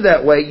 Don't live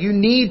that way. You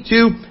need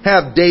to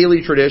have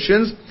daily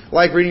traditions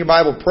like reading your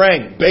Bible,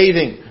 praying,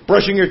 bathing,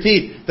 brushing your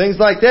teeth, things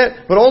like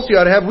that. But also you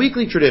ought to have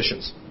weekly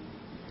traditions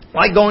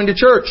like going to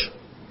church.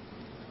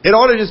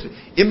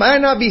 It might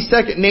not be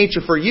second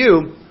nature for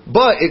you,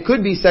 but it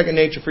could be second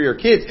nature for your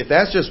kids if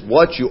that's just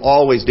what you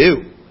always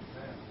do.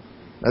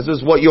 That's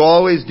just what you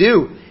always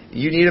do.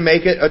 You need to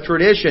make it a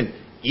tradition.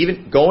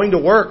 Even going to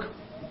work.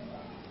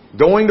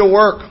 Going to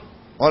work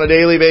on a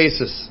daily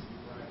basis.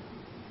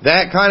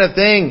 That kind of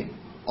thing.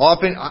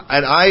 Often,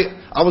 and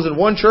I was in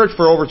one church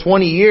for over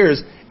 20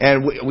 years,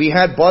 and we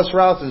had bus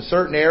routes in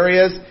certain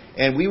areas,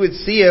 and we would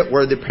see it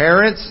where the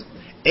parents,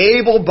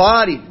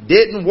 able-bodied,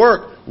 didn't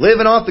work,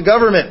 living off the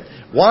government.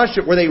 Watched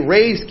it where they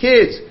raised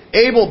kids,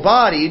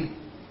 able-bodied,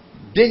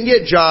 didn't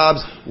get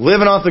jobs,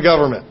 living off the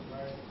government.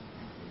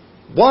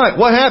 Why?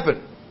 What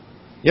happened?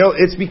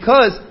 It's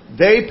because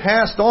they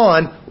passed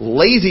on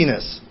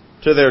laziness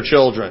to their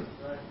children.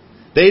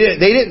 They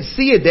didn't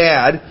see a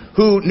dad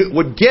who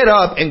would get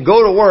up and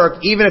go to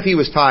work even if he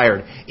was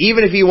tired,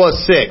 even if he was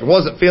sick,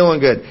 wasn't feeling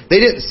good. They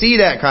didn't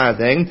see that kind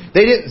of thing.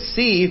 They didn't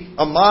see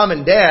a mom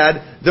and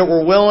dad that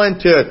were willing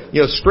to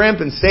scrimp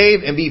and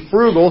save and be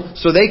frugal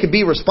so they could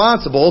be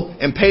responsible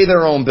and pay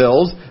their own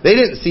bills. They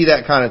didn't see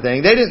that kind of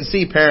thing. They didn't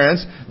see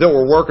parents that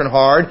were working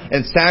hard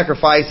and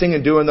sacrificing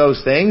and doing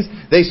those things.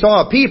 They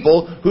saw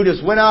people who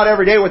just went out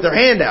every day with their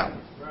hand out,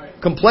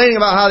 complaining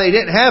about how they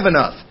didn't have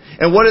enough.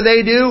 And what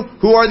do?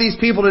 Who are these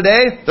people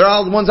today? They're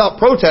all the ones out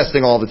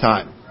protesting all the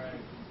time.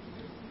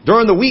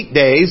 During the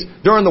weekdays,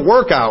 during the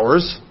work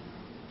hours,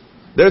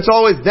 it's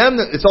always them.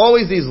 It's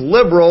always these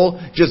liberal,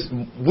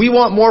 we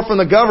want more from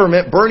the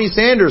government, Bernie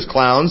Sanders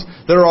clowns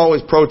that are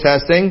always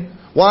protesting.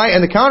 Why?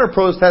 And the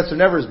counter-protests are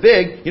never as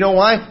big. You know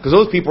why? Because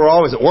those people are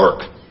always at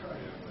work.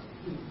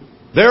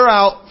 They're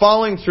out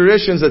following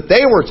traditions that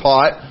they were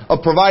taught of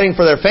providing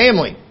for their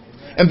family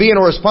and being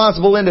a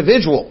responsible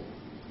individual.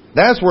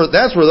 That's where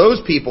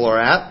those people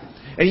are at.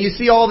 And you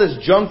see all this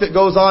junk that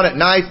goes on at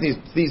night, and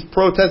these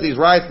protests, these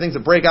riots, things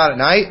that break out at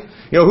night.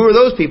 Who are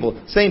those people?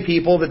 Same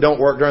people that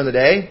don't work during the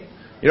day.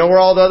 Where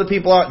all the other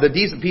people are, the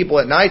decent people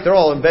at night, they're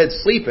all in bed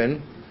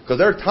sleeping because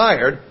they're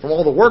tired from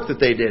all the work that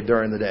they did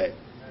during the day.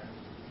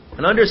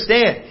 And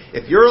understand,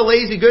 if you're a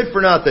lazy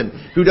good-for-nothing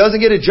who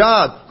doesn't get a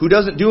job, who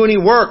doesn't do any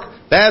work,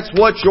 that's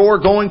what you're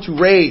going to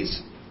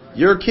raise.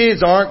 Your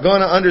kids aren't going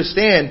to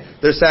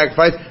understand their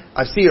sacrifice.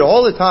 I see it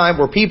all the time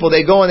where people,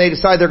 they go and they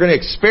decide they're going to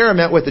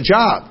experiment with the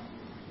job.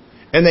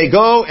 And they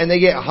go and they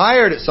get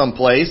hired at some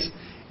place,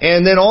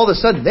 and then all of a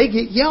sudden they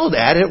get yelled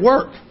at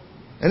work.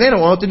 And they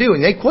don't know what to do,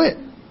 and they quit.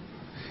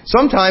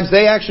 Sometimes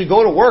they actually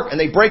go to work and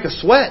they break a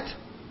sweat.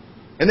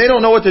 And they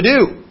don't know what to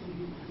do.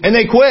 And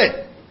they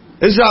quit.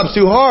 This job's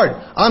too hard.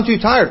 I'm too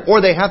tired. Or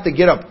they have to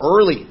get up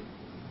early.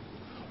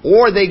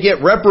 Or they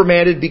get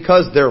reprimanded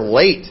because they're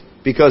late.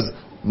 Because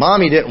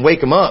mommy didn't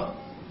wake them up.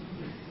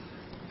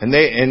 And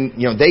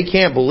they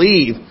can't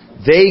believe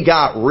they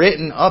got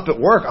written up at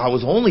work. I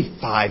was only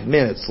 5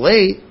 minutes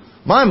late.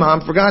 My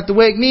mom forgot to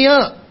wake me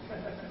up.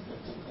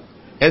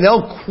 And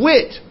they'll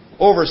quit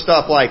over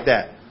stuff like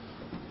that.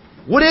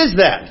 What is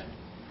that?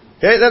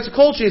 Okay, that's a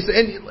culture.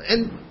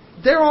 And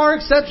there are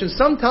exceptions.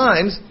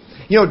 Sometimes,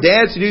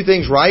 dads who do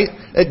things right,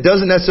 it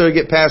doesn't necessarily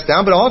get passed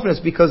down, but often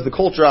it's because the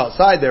culture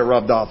outside there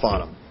rubbed off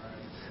on them.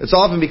 It's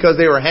often because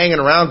they were hanging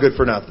around good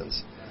for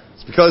nothings.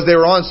 It's because they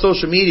were on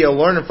social media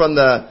learning from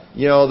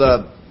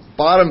the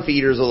bottom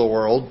feeders of the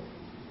world,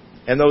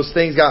 and those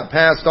things got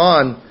passed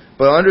on.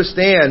 But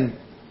understand,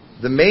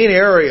 the main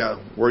area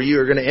where you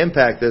are going to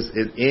impact this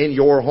is in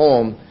your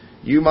home.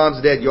 You moms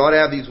and dads, you ought to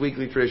have these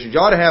weekly traditions. You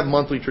ought to have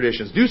monthly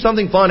traditions. Do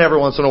something fun every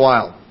once in a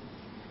while.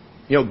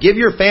 Give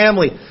your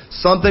family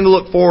something to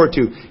look forward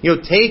to.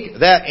 Take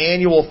that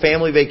annual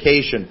family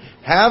vacation.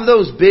 Have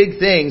those big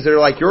things that are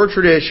like your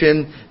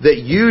tradition that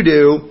you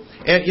do,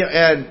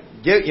 and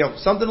get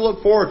something to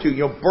look forward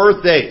to.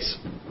 Birthdays.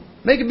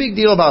 Make a big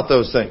deal about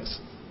those things.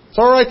 It's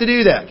all right to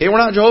do that. Okay, we're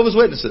not Jehovah's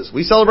Witnesses.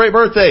 We celebrate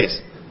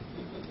birthdays.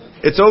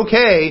 It's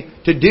okay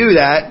to do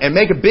that and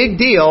make a big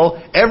deal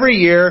every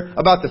year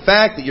about the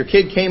fact that your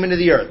kid came into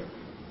the earth.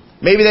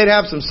 Maybe they'd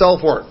have some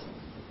self-worth.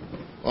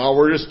 Well,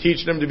 we're just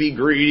teaching them to be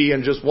greedy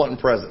and just wanting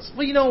presents.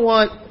 Well, you know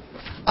what?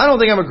 I don't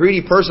think I'm a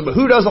greedy person, but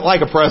who doesn't like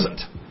a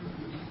present?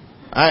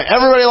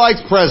 Everybody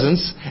likes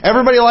presents.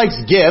 Everybody likes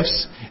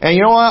gifts. And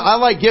you know what? I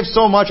like gifts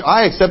so much,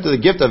 I accepted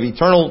the gift of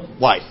eternal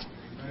life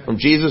from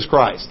Jesus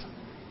Christ.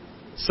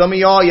 Some of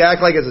y'all, you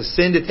act like it's a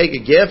sin to take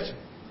a gift.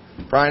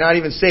 Probably not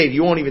even saved.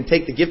 You won't even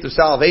take the gift of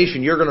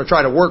salvation. You're going to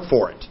try to work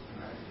for it.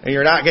 And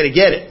you're not going to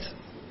get it.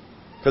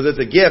 Because it's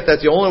a gift.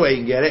 That's the only way you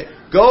can get it.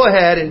 Go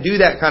ahead and do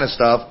that kind of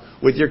stuff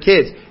with your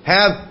kids.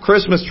 Have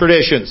Christmas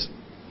traditions.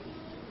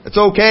 It's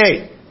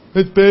okay.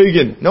 It's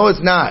pagan. No,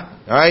 it's not.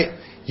 All right?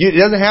 It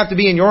doesn't have to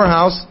be in your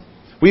house.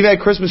 We've had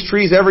Christmas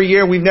trees every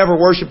year. We've never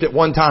worshipped it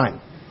one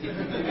time.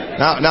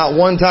 Not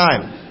one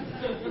time.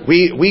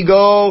 We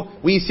go,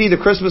 we see the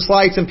Christmas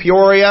lights in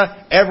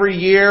Peoria every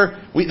year.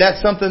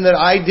 That's something that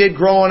I did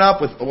growing up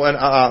with when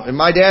in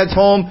my dad's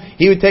home.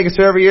 He would take us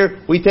there every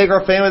year. We take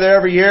our family there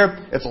every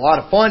year. It's a lot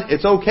of fun.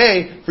 It's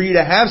okay for you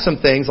to have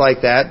some things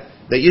like that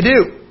you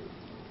do.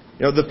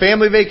 The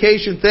family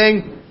vacation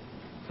thing.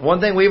 One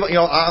thing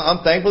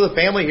I'm thankful the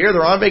family here,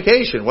 they're on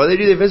vacation. What do?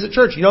 They visit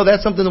church.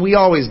 That's something that we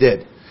always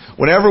did.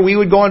 Whenever we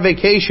would go on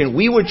vacation,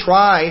 we would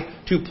try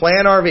to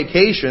plan our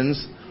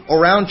vacations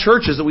around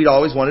churches that we'd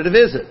always wanted to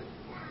visit.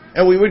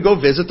 And we would go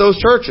visit those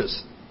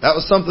churches.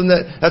 That's something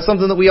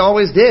that we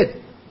always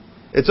did.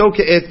 It's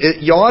okay.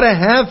 You ought to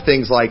have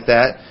things like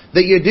that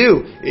you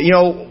do.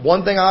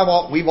 One thing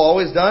we've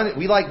always done,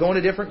 we like going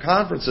to different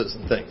conferences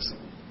and things.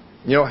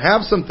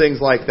 Have some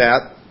things like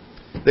that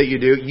you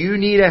do. You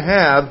need to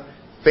have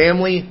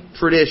family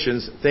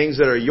traditions, things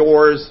that are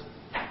yours,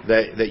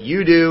 that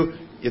you do.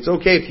 It's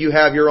okay if you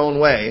have your own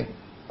way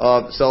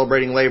of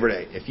celebrating Labor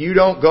Day. If you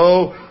don't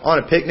go on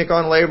a picnic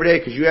on Labor Day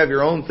because you have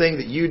your own thing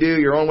that you do,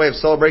 your own way of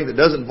celebrating that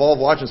doesn't involve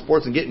watching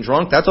sports and getting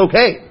drunk, that's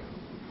okay.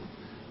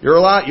 You're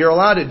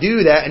allowed to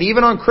do that. And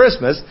even on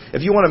Christmas,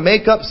 if you want to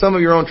make up some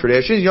of your own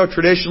traditions,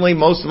 traditionally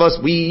most of us,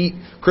 we eat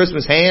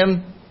Christmas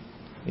ham,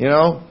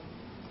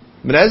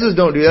 Menezes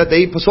don't do that.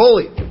 They eat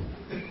pozole.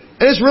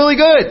 And it's really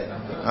good.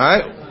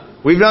 Alright?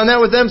 We've done that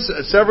with them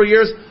several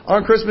years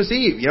on Christmas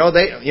Eve.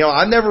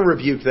 I've never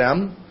rebuked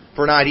them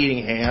for not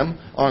eating ham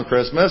on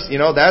Christmas.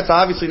 That's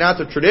obviously not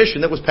the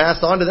tradition that was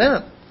passed on to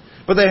them.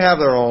 But they have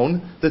their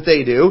own that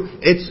they do.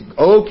 It's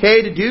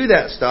okay to do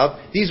that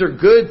stuff. These are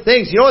good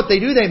things. You know what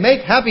they do? They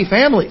make happy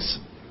families.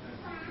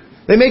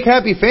 They make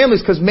happy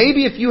families because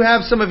maybe if you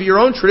have some of your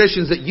own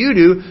traditions that you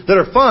do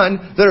that are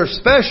fun, that are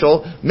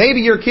special,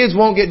 maybe your kids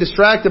won't get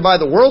distracted by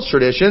the world's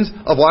traditions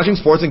of watching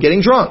sports and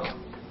getting drunk.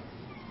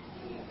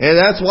 And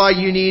that's why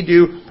you need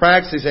to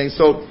practice these things.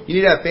 So you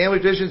need to have family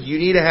traditions. You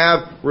need to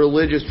have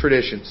religious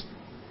traditions.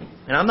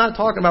 And I'm not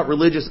talking about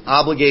religious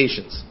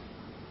obligations.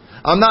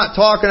 I'm not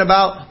talking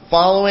about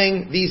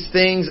following these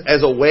things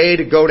as a way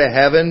to go to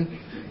heaven.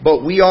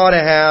 But we ought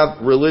to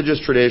have religious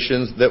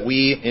traditions that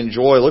we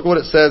enjoy. Look what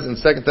it says in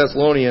 2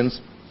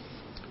 Thessalonians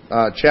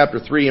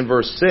chapter 3 and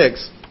verse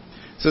 6.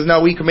 It says,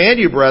 "Now we command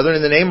you, brethren,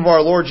 in the name of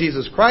our Lord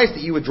Jesus Christ,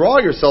 that you withdraw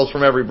yourselves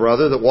from every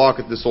brother that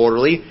walketh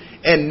disorderly,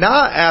 and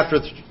not after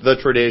the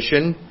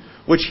tradition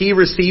which he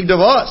received of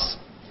us.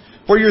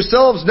 For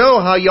yourselves know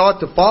how ye ought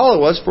to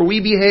follow us, for we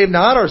behave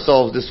not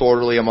ourselves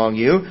disorderly among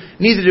you,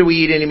 neither do we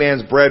eat any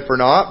man's bread for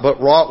naught,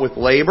 but wrought with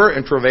labor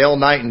and travail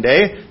night and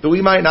day, that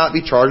we might not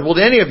be chargeable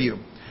to any of you.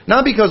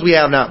 Not because we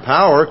have not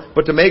power,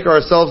 but to make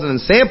ourselves an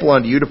ensample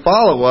unto you to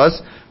follow us.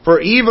 For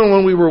even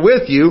when we were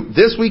with you,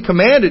 this we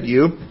commanded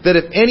you, that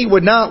if any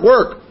would not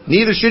work,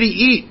 neither should he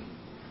eat.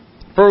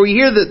 For we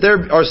hear that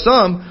there are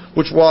some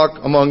which walk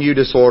among you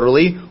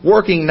disorderly,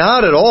 working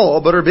not at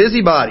all, but are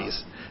busybodies.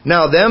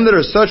 Now them that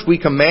are such we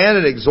command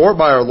and exhort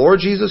by our Lord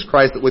Jesus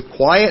Christ, that with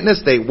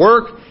quietness they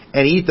work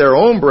and eat their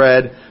own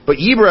bread. But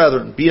ye,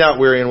 brethren, be not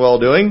weary in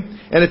well-doing.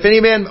 And if any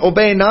man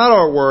obey not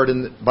our word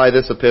by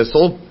this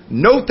epistle,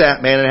 note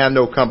that man and have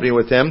no company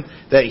with him,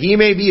 that he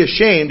may be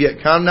ashamed,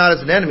 yet count him not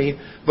as an enemy,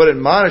 but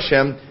admonish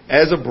him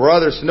as a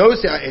brother. So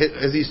notice,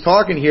 as he's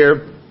talking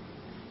here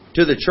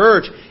to the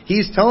church,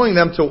 he's telling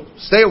them to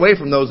stay away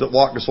from those that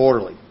walk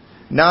disorderly,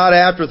 not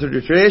after the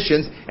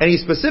traditions. And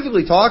he's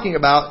specifically talking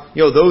about,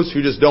 those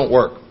who just don't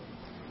work.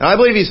 And I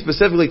believe he's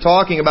specifically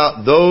talking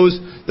about those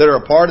that are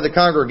a part of the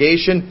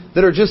congregation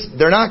that are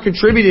they're not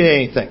contributing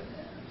anything.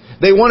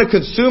 They want to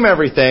consume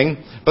everything,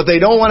 but they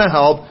don't want to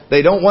help.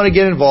 They don't want to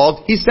get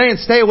involved. He's saying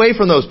stay away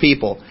from those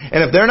people.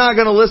 And if they're not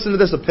going to listen to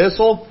this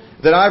epistle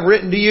that I've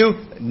written to you,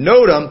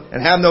 note them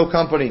and have no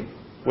company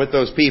with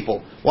those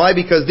people. Why?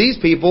 Because these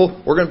people,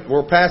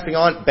 we're passing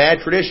on bad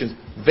traditions,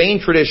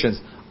 vain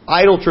traditions,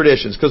 idle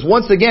traditions. Because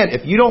once again,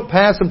 if you don't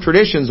pass some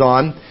traditions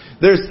on,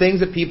 there's things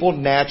that people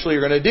naturally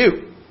are going to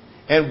do.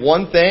 And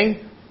one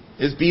thing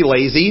is be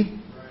lazy,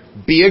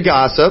 be a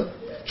gossip.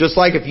 Just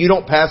like if you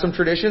don't pass some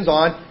traditions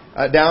on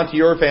down to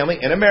your family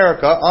in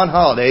America on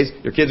holidays,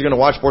 your kids are going to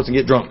watch sports and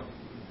get drunk.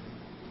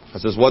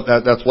 That's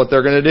what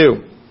they're going to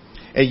do.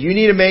 And you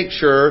need to make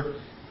sure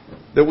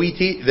that we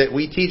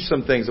teach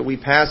some things, that we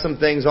pass some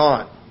things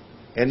on.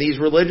 And these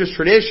religious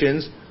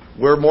traditions,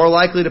 we're more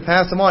likely to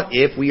pass them on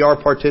if we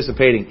are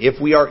participating,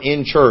 if we are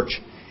in church,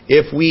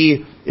 if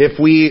we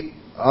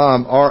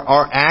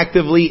are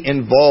actively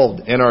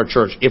involved in our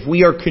church, if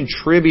we are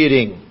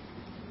contributing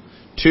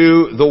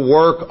to the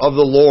work of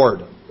the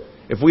Lord,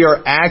 if we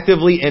are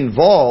actively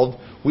involved,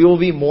 we will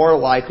be more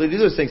likely to do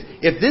those things.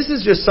 If this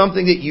is just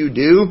something that you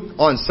do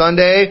on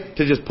Sunday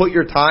to just put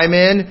your time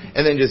in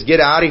and then just get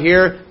out of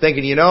here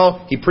thinking,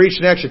 he preached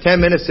an extra 10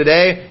 minutes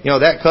today,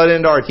 that cut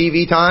into our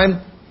TV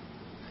time,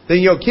 then,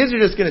 kids are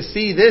just going to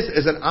see this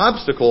as an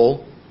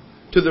obstacle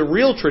to the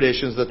real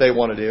traditions that they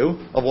want to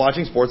do of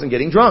watching sports and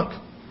getting drunk.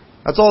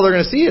 That's all they're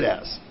going to see it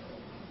as.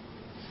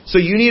 So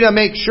you need to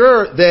make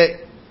sure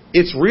that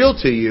it's real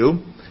to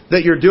you,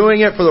 that you're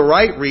doing it for the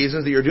right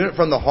reasons, that you're doing it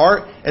from the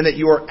heart, and that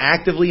you are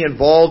actively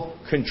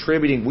involved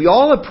contributing. We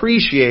all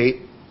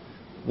appreciate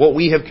what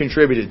we have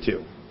contributed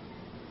to.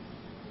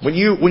 When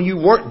you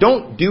work,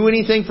 don't do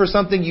anything for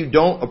something you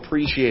don't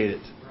appreciate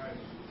it.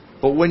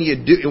 But when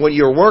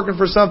you're working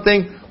for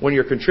something, when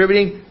you're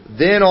contributing,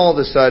 then all of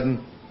a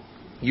sudden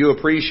you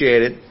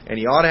appreciate it, and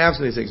you ought to have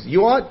some of these things.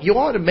 You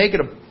ought to make it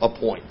a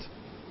point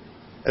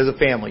as a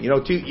family.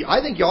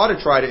 I think you ought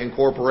to try to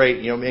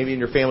incorporate, maybe in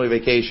your family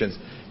vacations,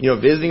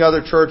 visiting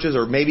other churches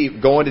or maybe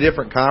going to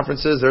different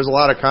conferences. There's a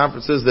lot of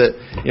conferences that,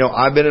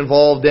 I've been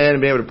involved in and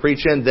been able to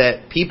preach in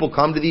that people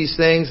come to these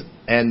things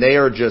and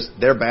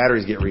their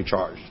batteries get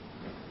recharged.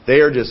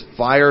 They are just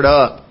fired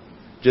up.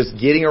 Just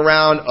getting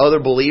around other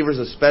believers,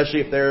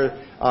 especially if they're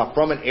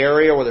from an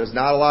area where there's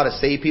not a lot of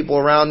saved people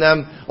around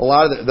them. A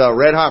lot of the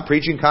Red Hot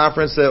Preaching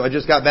Conference that I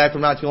just got back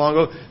from not too long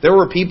ago, there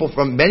were people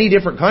from many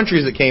different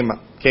countries that came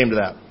to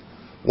that.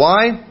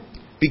 Why?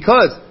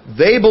 Because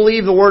they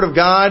believe the Word of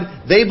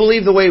God, they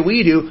believe the way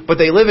we do, but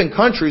they live in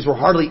countries where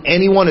hardly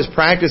anyone is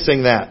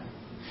practicing that.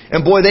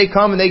 And boy, they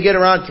come and they get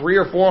around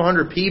 300 or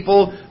 400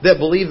 people that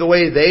believe the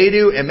way they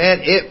do, and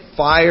man, it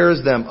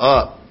fires them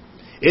up.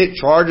 It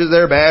charges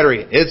their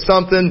battery. It's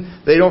something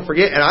they don't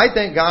forget. And I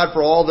thank God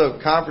for all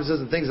the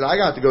conferences and things that I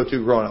got to go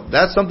to growing up.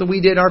 That's something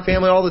we did in our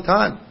family all the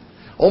time.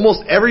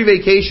 Almost every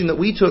vacation that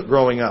we took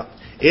growing up,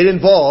 it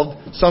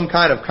involved some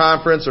kind of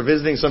conference or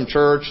visiting some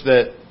church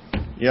that,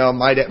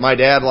 my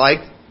dad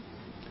liked.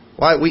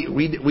 Why we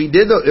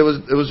did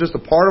it was just a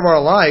part of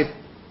our life.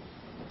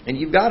 And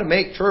you've got to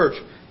make church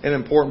an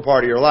important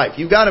part of your life.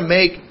 You've got to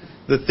make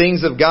the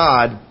things of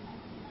God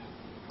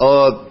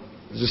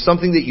just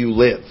something that you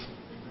live.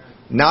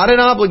 Not an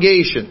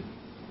obligation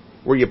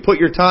where you put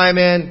your time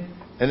in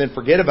and then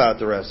forget about it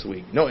the rest of the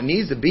week. No, it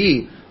needs to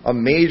be a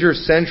major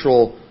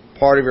central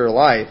part of your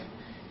life.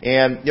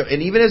 And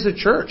and even as a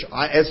church,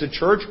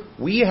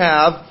 we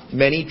have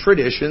many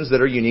traditions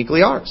that are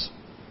uniquely ours.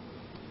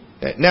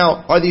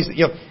 Now, are these,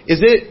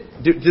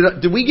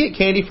 do we get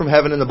candy from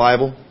heaven in the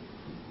Bible?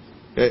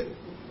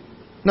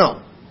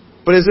 No.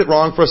 But is it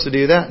wrong for us to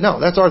do that? No,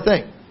 that's our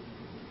thing.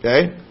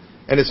 Okay?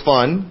 And it's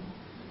fun.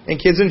 And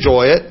kids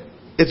enjoy it.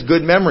 It's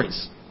good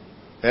memories.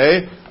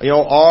 Okay?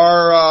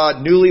 Our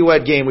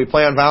newlywed game we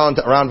play on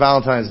around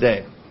Valentine's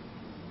Day.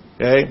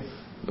 Okay?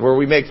 Where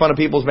we make fun of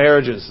people's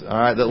marriages, all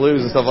right, that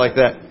lose and stuff like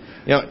that.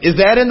 Is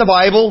that in the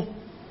Bible?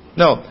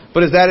 No.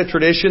 But is that a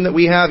tradition that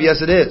we have?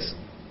 Yes, it is.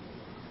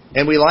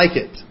 And we like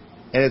it.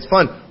 And it's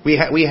fun. We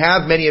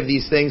have many of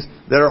these things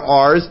that are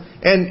ours,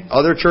 and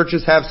other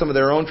churches have some of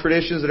their own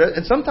traditions.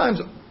 And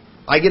sometimes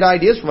I get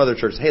ideas from other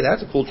churches. Hey,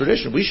 that's a cool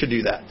tradition. We should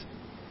do that.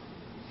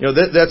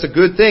 That's a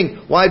good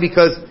thing. Why?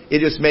 Because it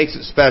just makes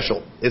it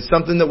special. It's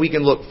something that we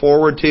can look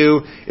forward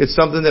to. It's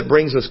something that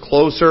brings us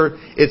closer.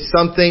 It's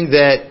something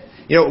that,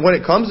 when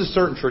it comes to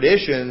certain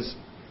traditions,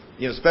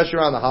 especially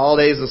around the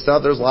holidays and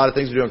stuff, there's a lot of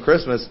things we do on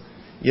Christmas.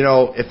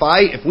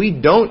 If we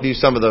don't do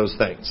some of those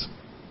things,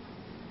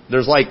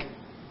 there's like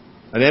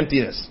an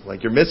emptiness,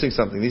 like you're missing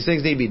something. These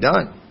things need to be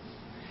done.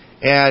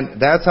 And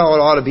that's how it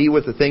ought to be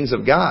with the things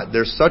of God.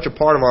 They're such a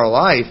part of our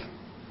life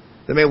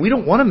that, man, we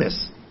don't want to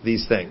miss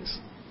these things.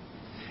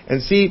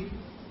 And see,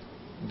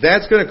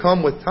 that's going to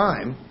come with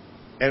time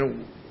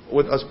and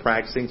with us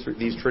practicing through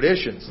these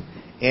traditions.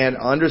 And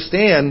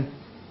understand,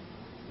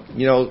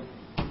 a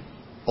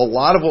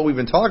lot of what we've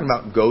been talking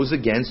about goes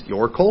against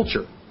your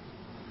culture.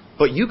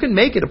 But you can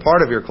make it a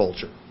part of your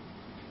culture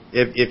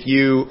if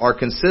you are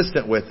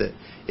consistent with it.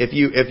 If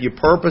you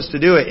purpose to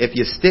do it, if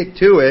you stick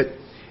to it,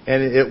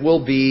 and it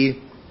will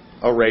be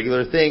a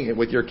regular thing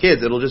with your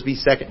kids. It'll just be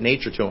second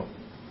nature to them.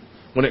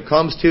 When it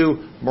comes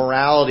to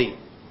morality,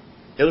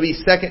 it'll be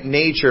second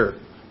nature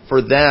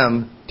for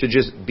them to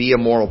just be a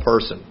moral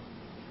person.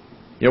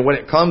 When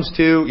it comes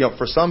to,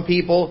 for some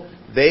people,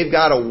 they've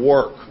got to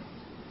work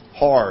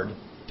hard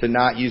to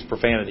not use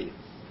profanity.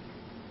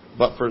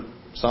 But for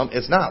some,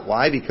 it's not.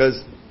 Why? Because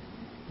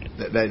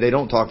they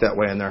don't talk that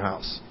way in their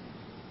house.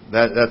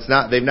 That's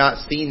not. They've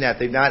not seen that.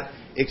 They've not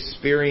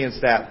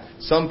experienced that.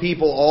 Some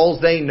people, all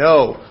they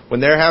know when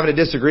they're having a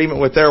disagreement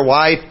with their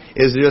wife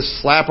is to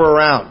just slap her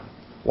around.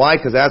 Why?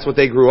 Because that's what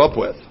they grew up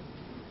with.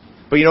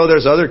 But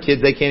there's other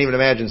kids, they can't even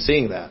imagine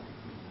seeing that.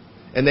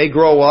 And they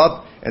grow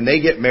up and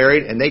they get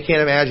married and they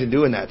can't imagine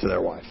doing that to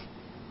their wife.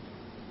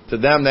 To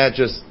them,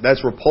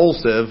 that's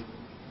repulsive.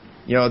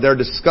 They're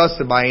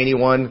disgusted by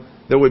anyone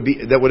that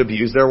would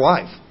abuse their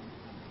wife.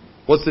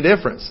 What's the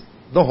difference?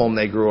 The home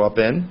they grew up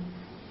in.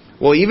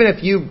 Well, even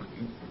if you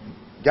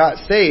got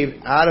saved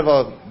out of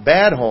a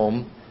bad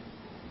home,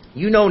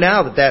 you know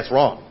now that that's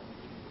wrong.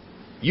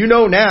 You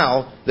know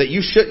now that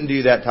you shouldn't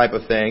do that type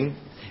of thing.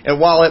 And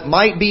while it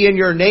might be in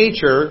your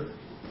nature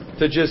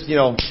to just,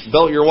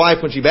 belt your wife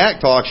when she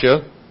back talks you,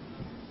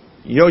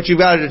 you know what you've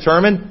got to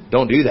determine?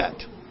 Don't do that.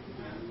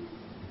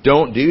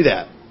 Don't do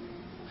that.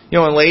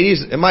 And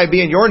ladies, it might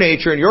be in your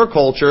nature and your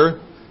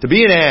culture to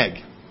be a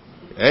nag.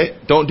 Okay?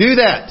 Don't do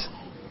that.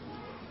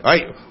 All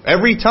right?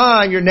 Every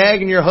time you're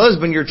nagging your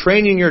husband, you're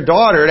training your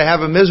daughter to have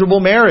a miserable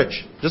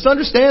marriage. Just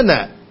understand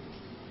that.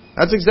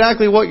 That's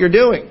exactly what you're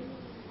doing.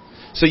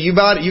 So you've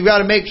got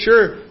to make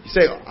sure, you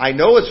say, I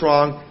know it's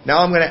wrong, now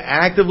I'm going to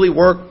actively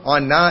work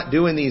on not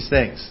doing these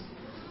things.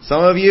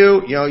 Some of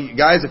you, you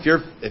guys, if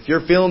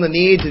you're feeling the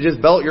need to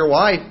just belt your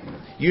wife,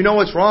 you know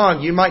it's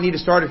wrong. You might need to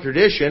start a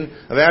tradition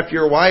of after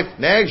your wife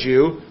nags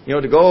you,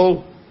 to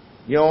go,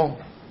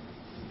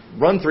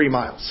 run 3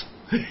 miles.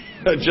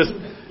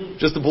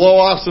 just to blow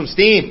off some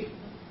steam.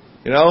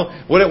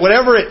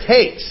 Whatever it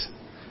takes.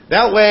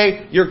 That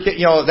way,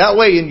 that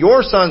way in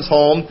your son's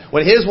home,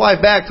 when his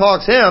wife back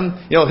talks him,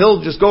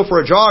 he'll just go for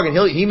a jog and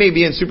he may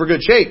be in super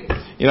good shape,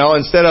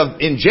 instead of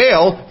in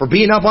jail for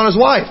beating up on his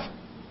wife.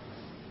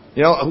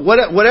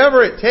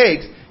 Whatever it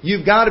takes,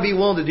 you've got to be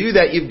willing to do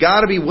that. You've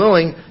got to be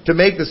willing to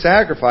make the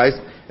sacrifice.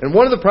 And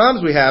one of the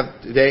problems we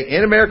have today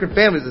in American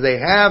families is they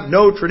have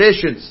no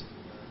traditions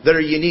that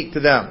are unique to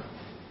them.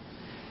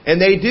 And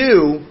they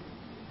do,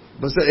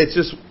 but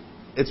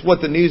it's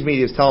what the news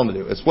media is telling them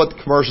to do. It's what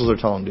the commercials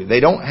are telling them to do. They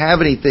don't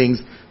have any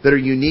things that are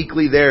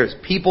uniquely theirs.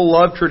 People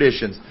love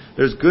traditions.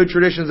 There's good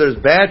traditions, there's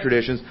bad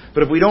traditions.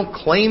 But if we don't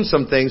claim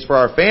some things for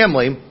our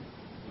family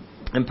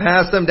and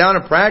pass them down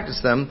and practice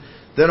them,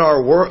 then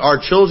our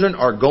children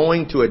are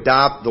going to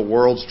adopt the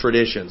world's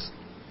traditions.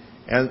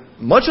 And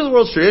much of the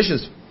world's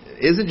traditions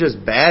isn't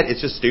just bad,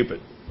 it's just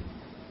stupid.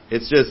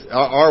 It's just,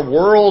 our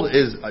world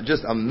is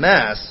just a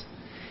mess.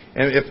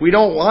 And if we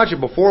don't watch it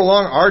before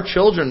long, our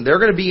children, they're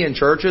going to be in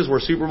churches where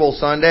Super Bowl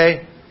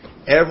Sunday,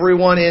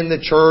 everyone in the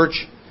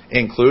church,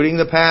 including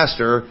the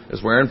pastor,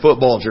 is wearing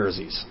football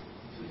jerseys.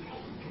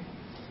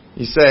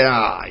 You say,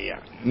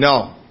 yeah.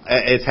 No,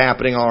 it's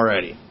happening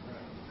already.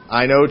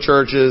 I know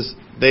churches,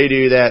 they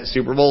do that.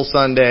 Super Bowl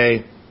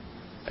Sunday,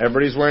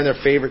 everybody's wearing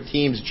their favorite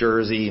team's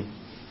jersey.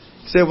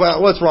 You say, well,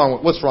 what's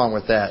wrong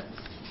with that?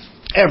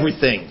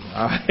 Everything.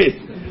 All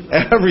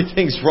right?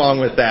 Everything's wrong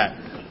with that.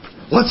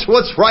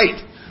 What's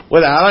right?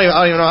 Well, I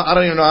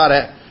don't even know how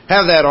to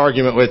have that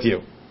argument with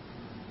you.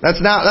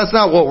 That's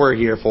not what we're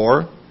here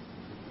for.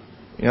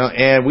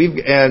 And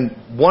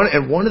one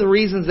of the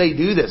reasons they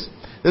do this.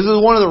 This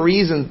is one of the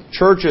reasons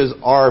churches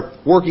are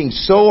working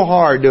so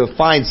hard to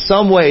find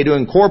some way to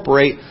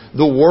incorporate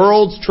the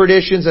world's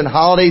traditions and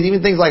holidays,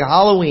 even things like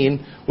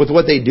Halloween, with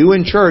what they do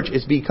in church.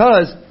 Is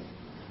because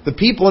the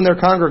people in their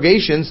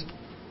congregations,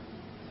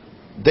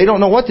 they don't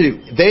know what to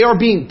do. They are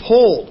being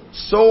pulled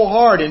so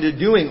hard into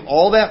doing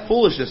all that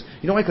foolishness.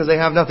 You know why? Because they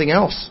have nothing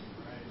else.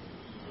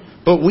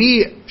 But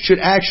we should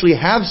actually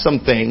have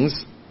some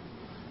things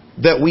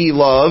that we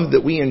love,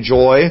 that we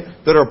enjoy,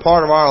 that are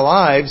part of our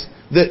lives,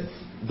 that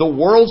the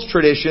world's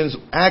traditions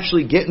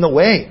actually get in the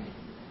way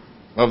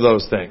of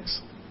those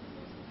things.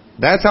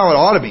 That's how it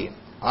ought to be.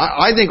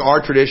 I think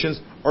our traditions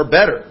are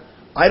better.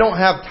 I don't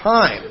have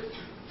time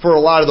for a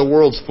lot of the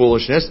world's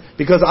foolishness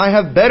because I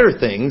have better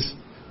things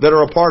that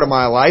are a part of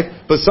my life.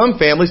 But some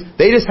families,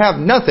 they just have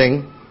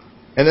nothing,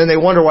 and then they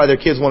wonder why their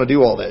kids want to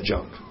do all that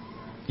junk.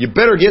 You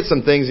better get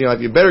some things in your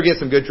life. You better get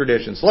some good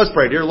traditions. So let's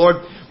pray. Dear Lord,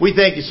 we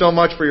thank you so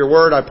much for your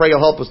word. I pray you'll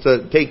help us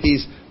to take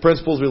these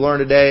principles we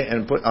learned today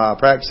and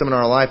practice them in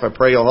our life. I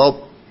pray you'll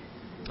help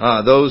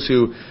those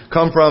who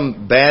come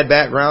from bad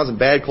backgrounds and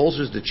bad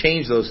cultures to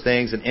change those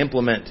things and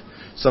implement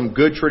some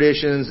good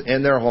traditions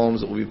in their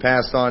homes that will be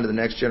passed on to the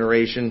next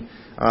generation,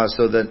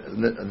 so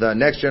that the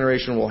next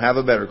generation will have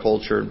a better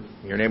culture.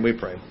 In your name we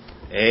pray.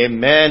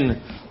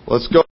 Amen. Let's go.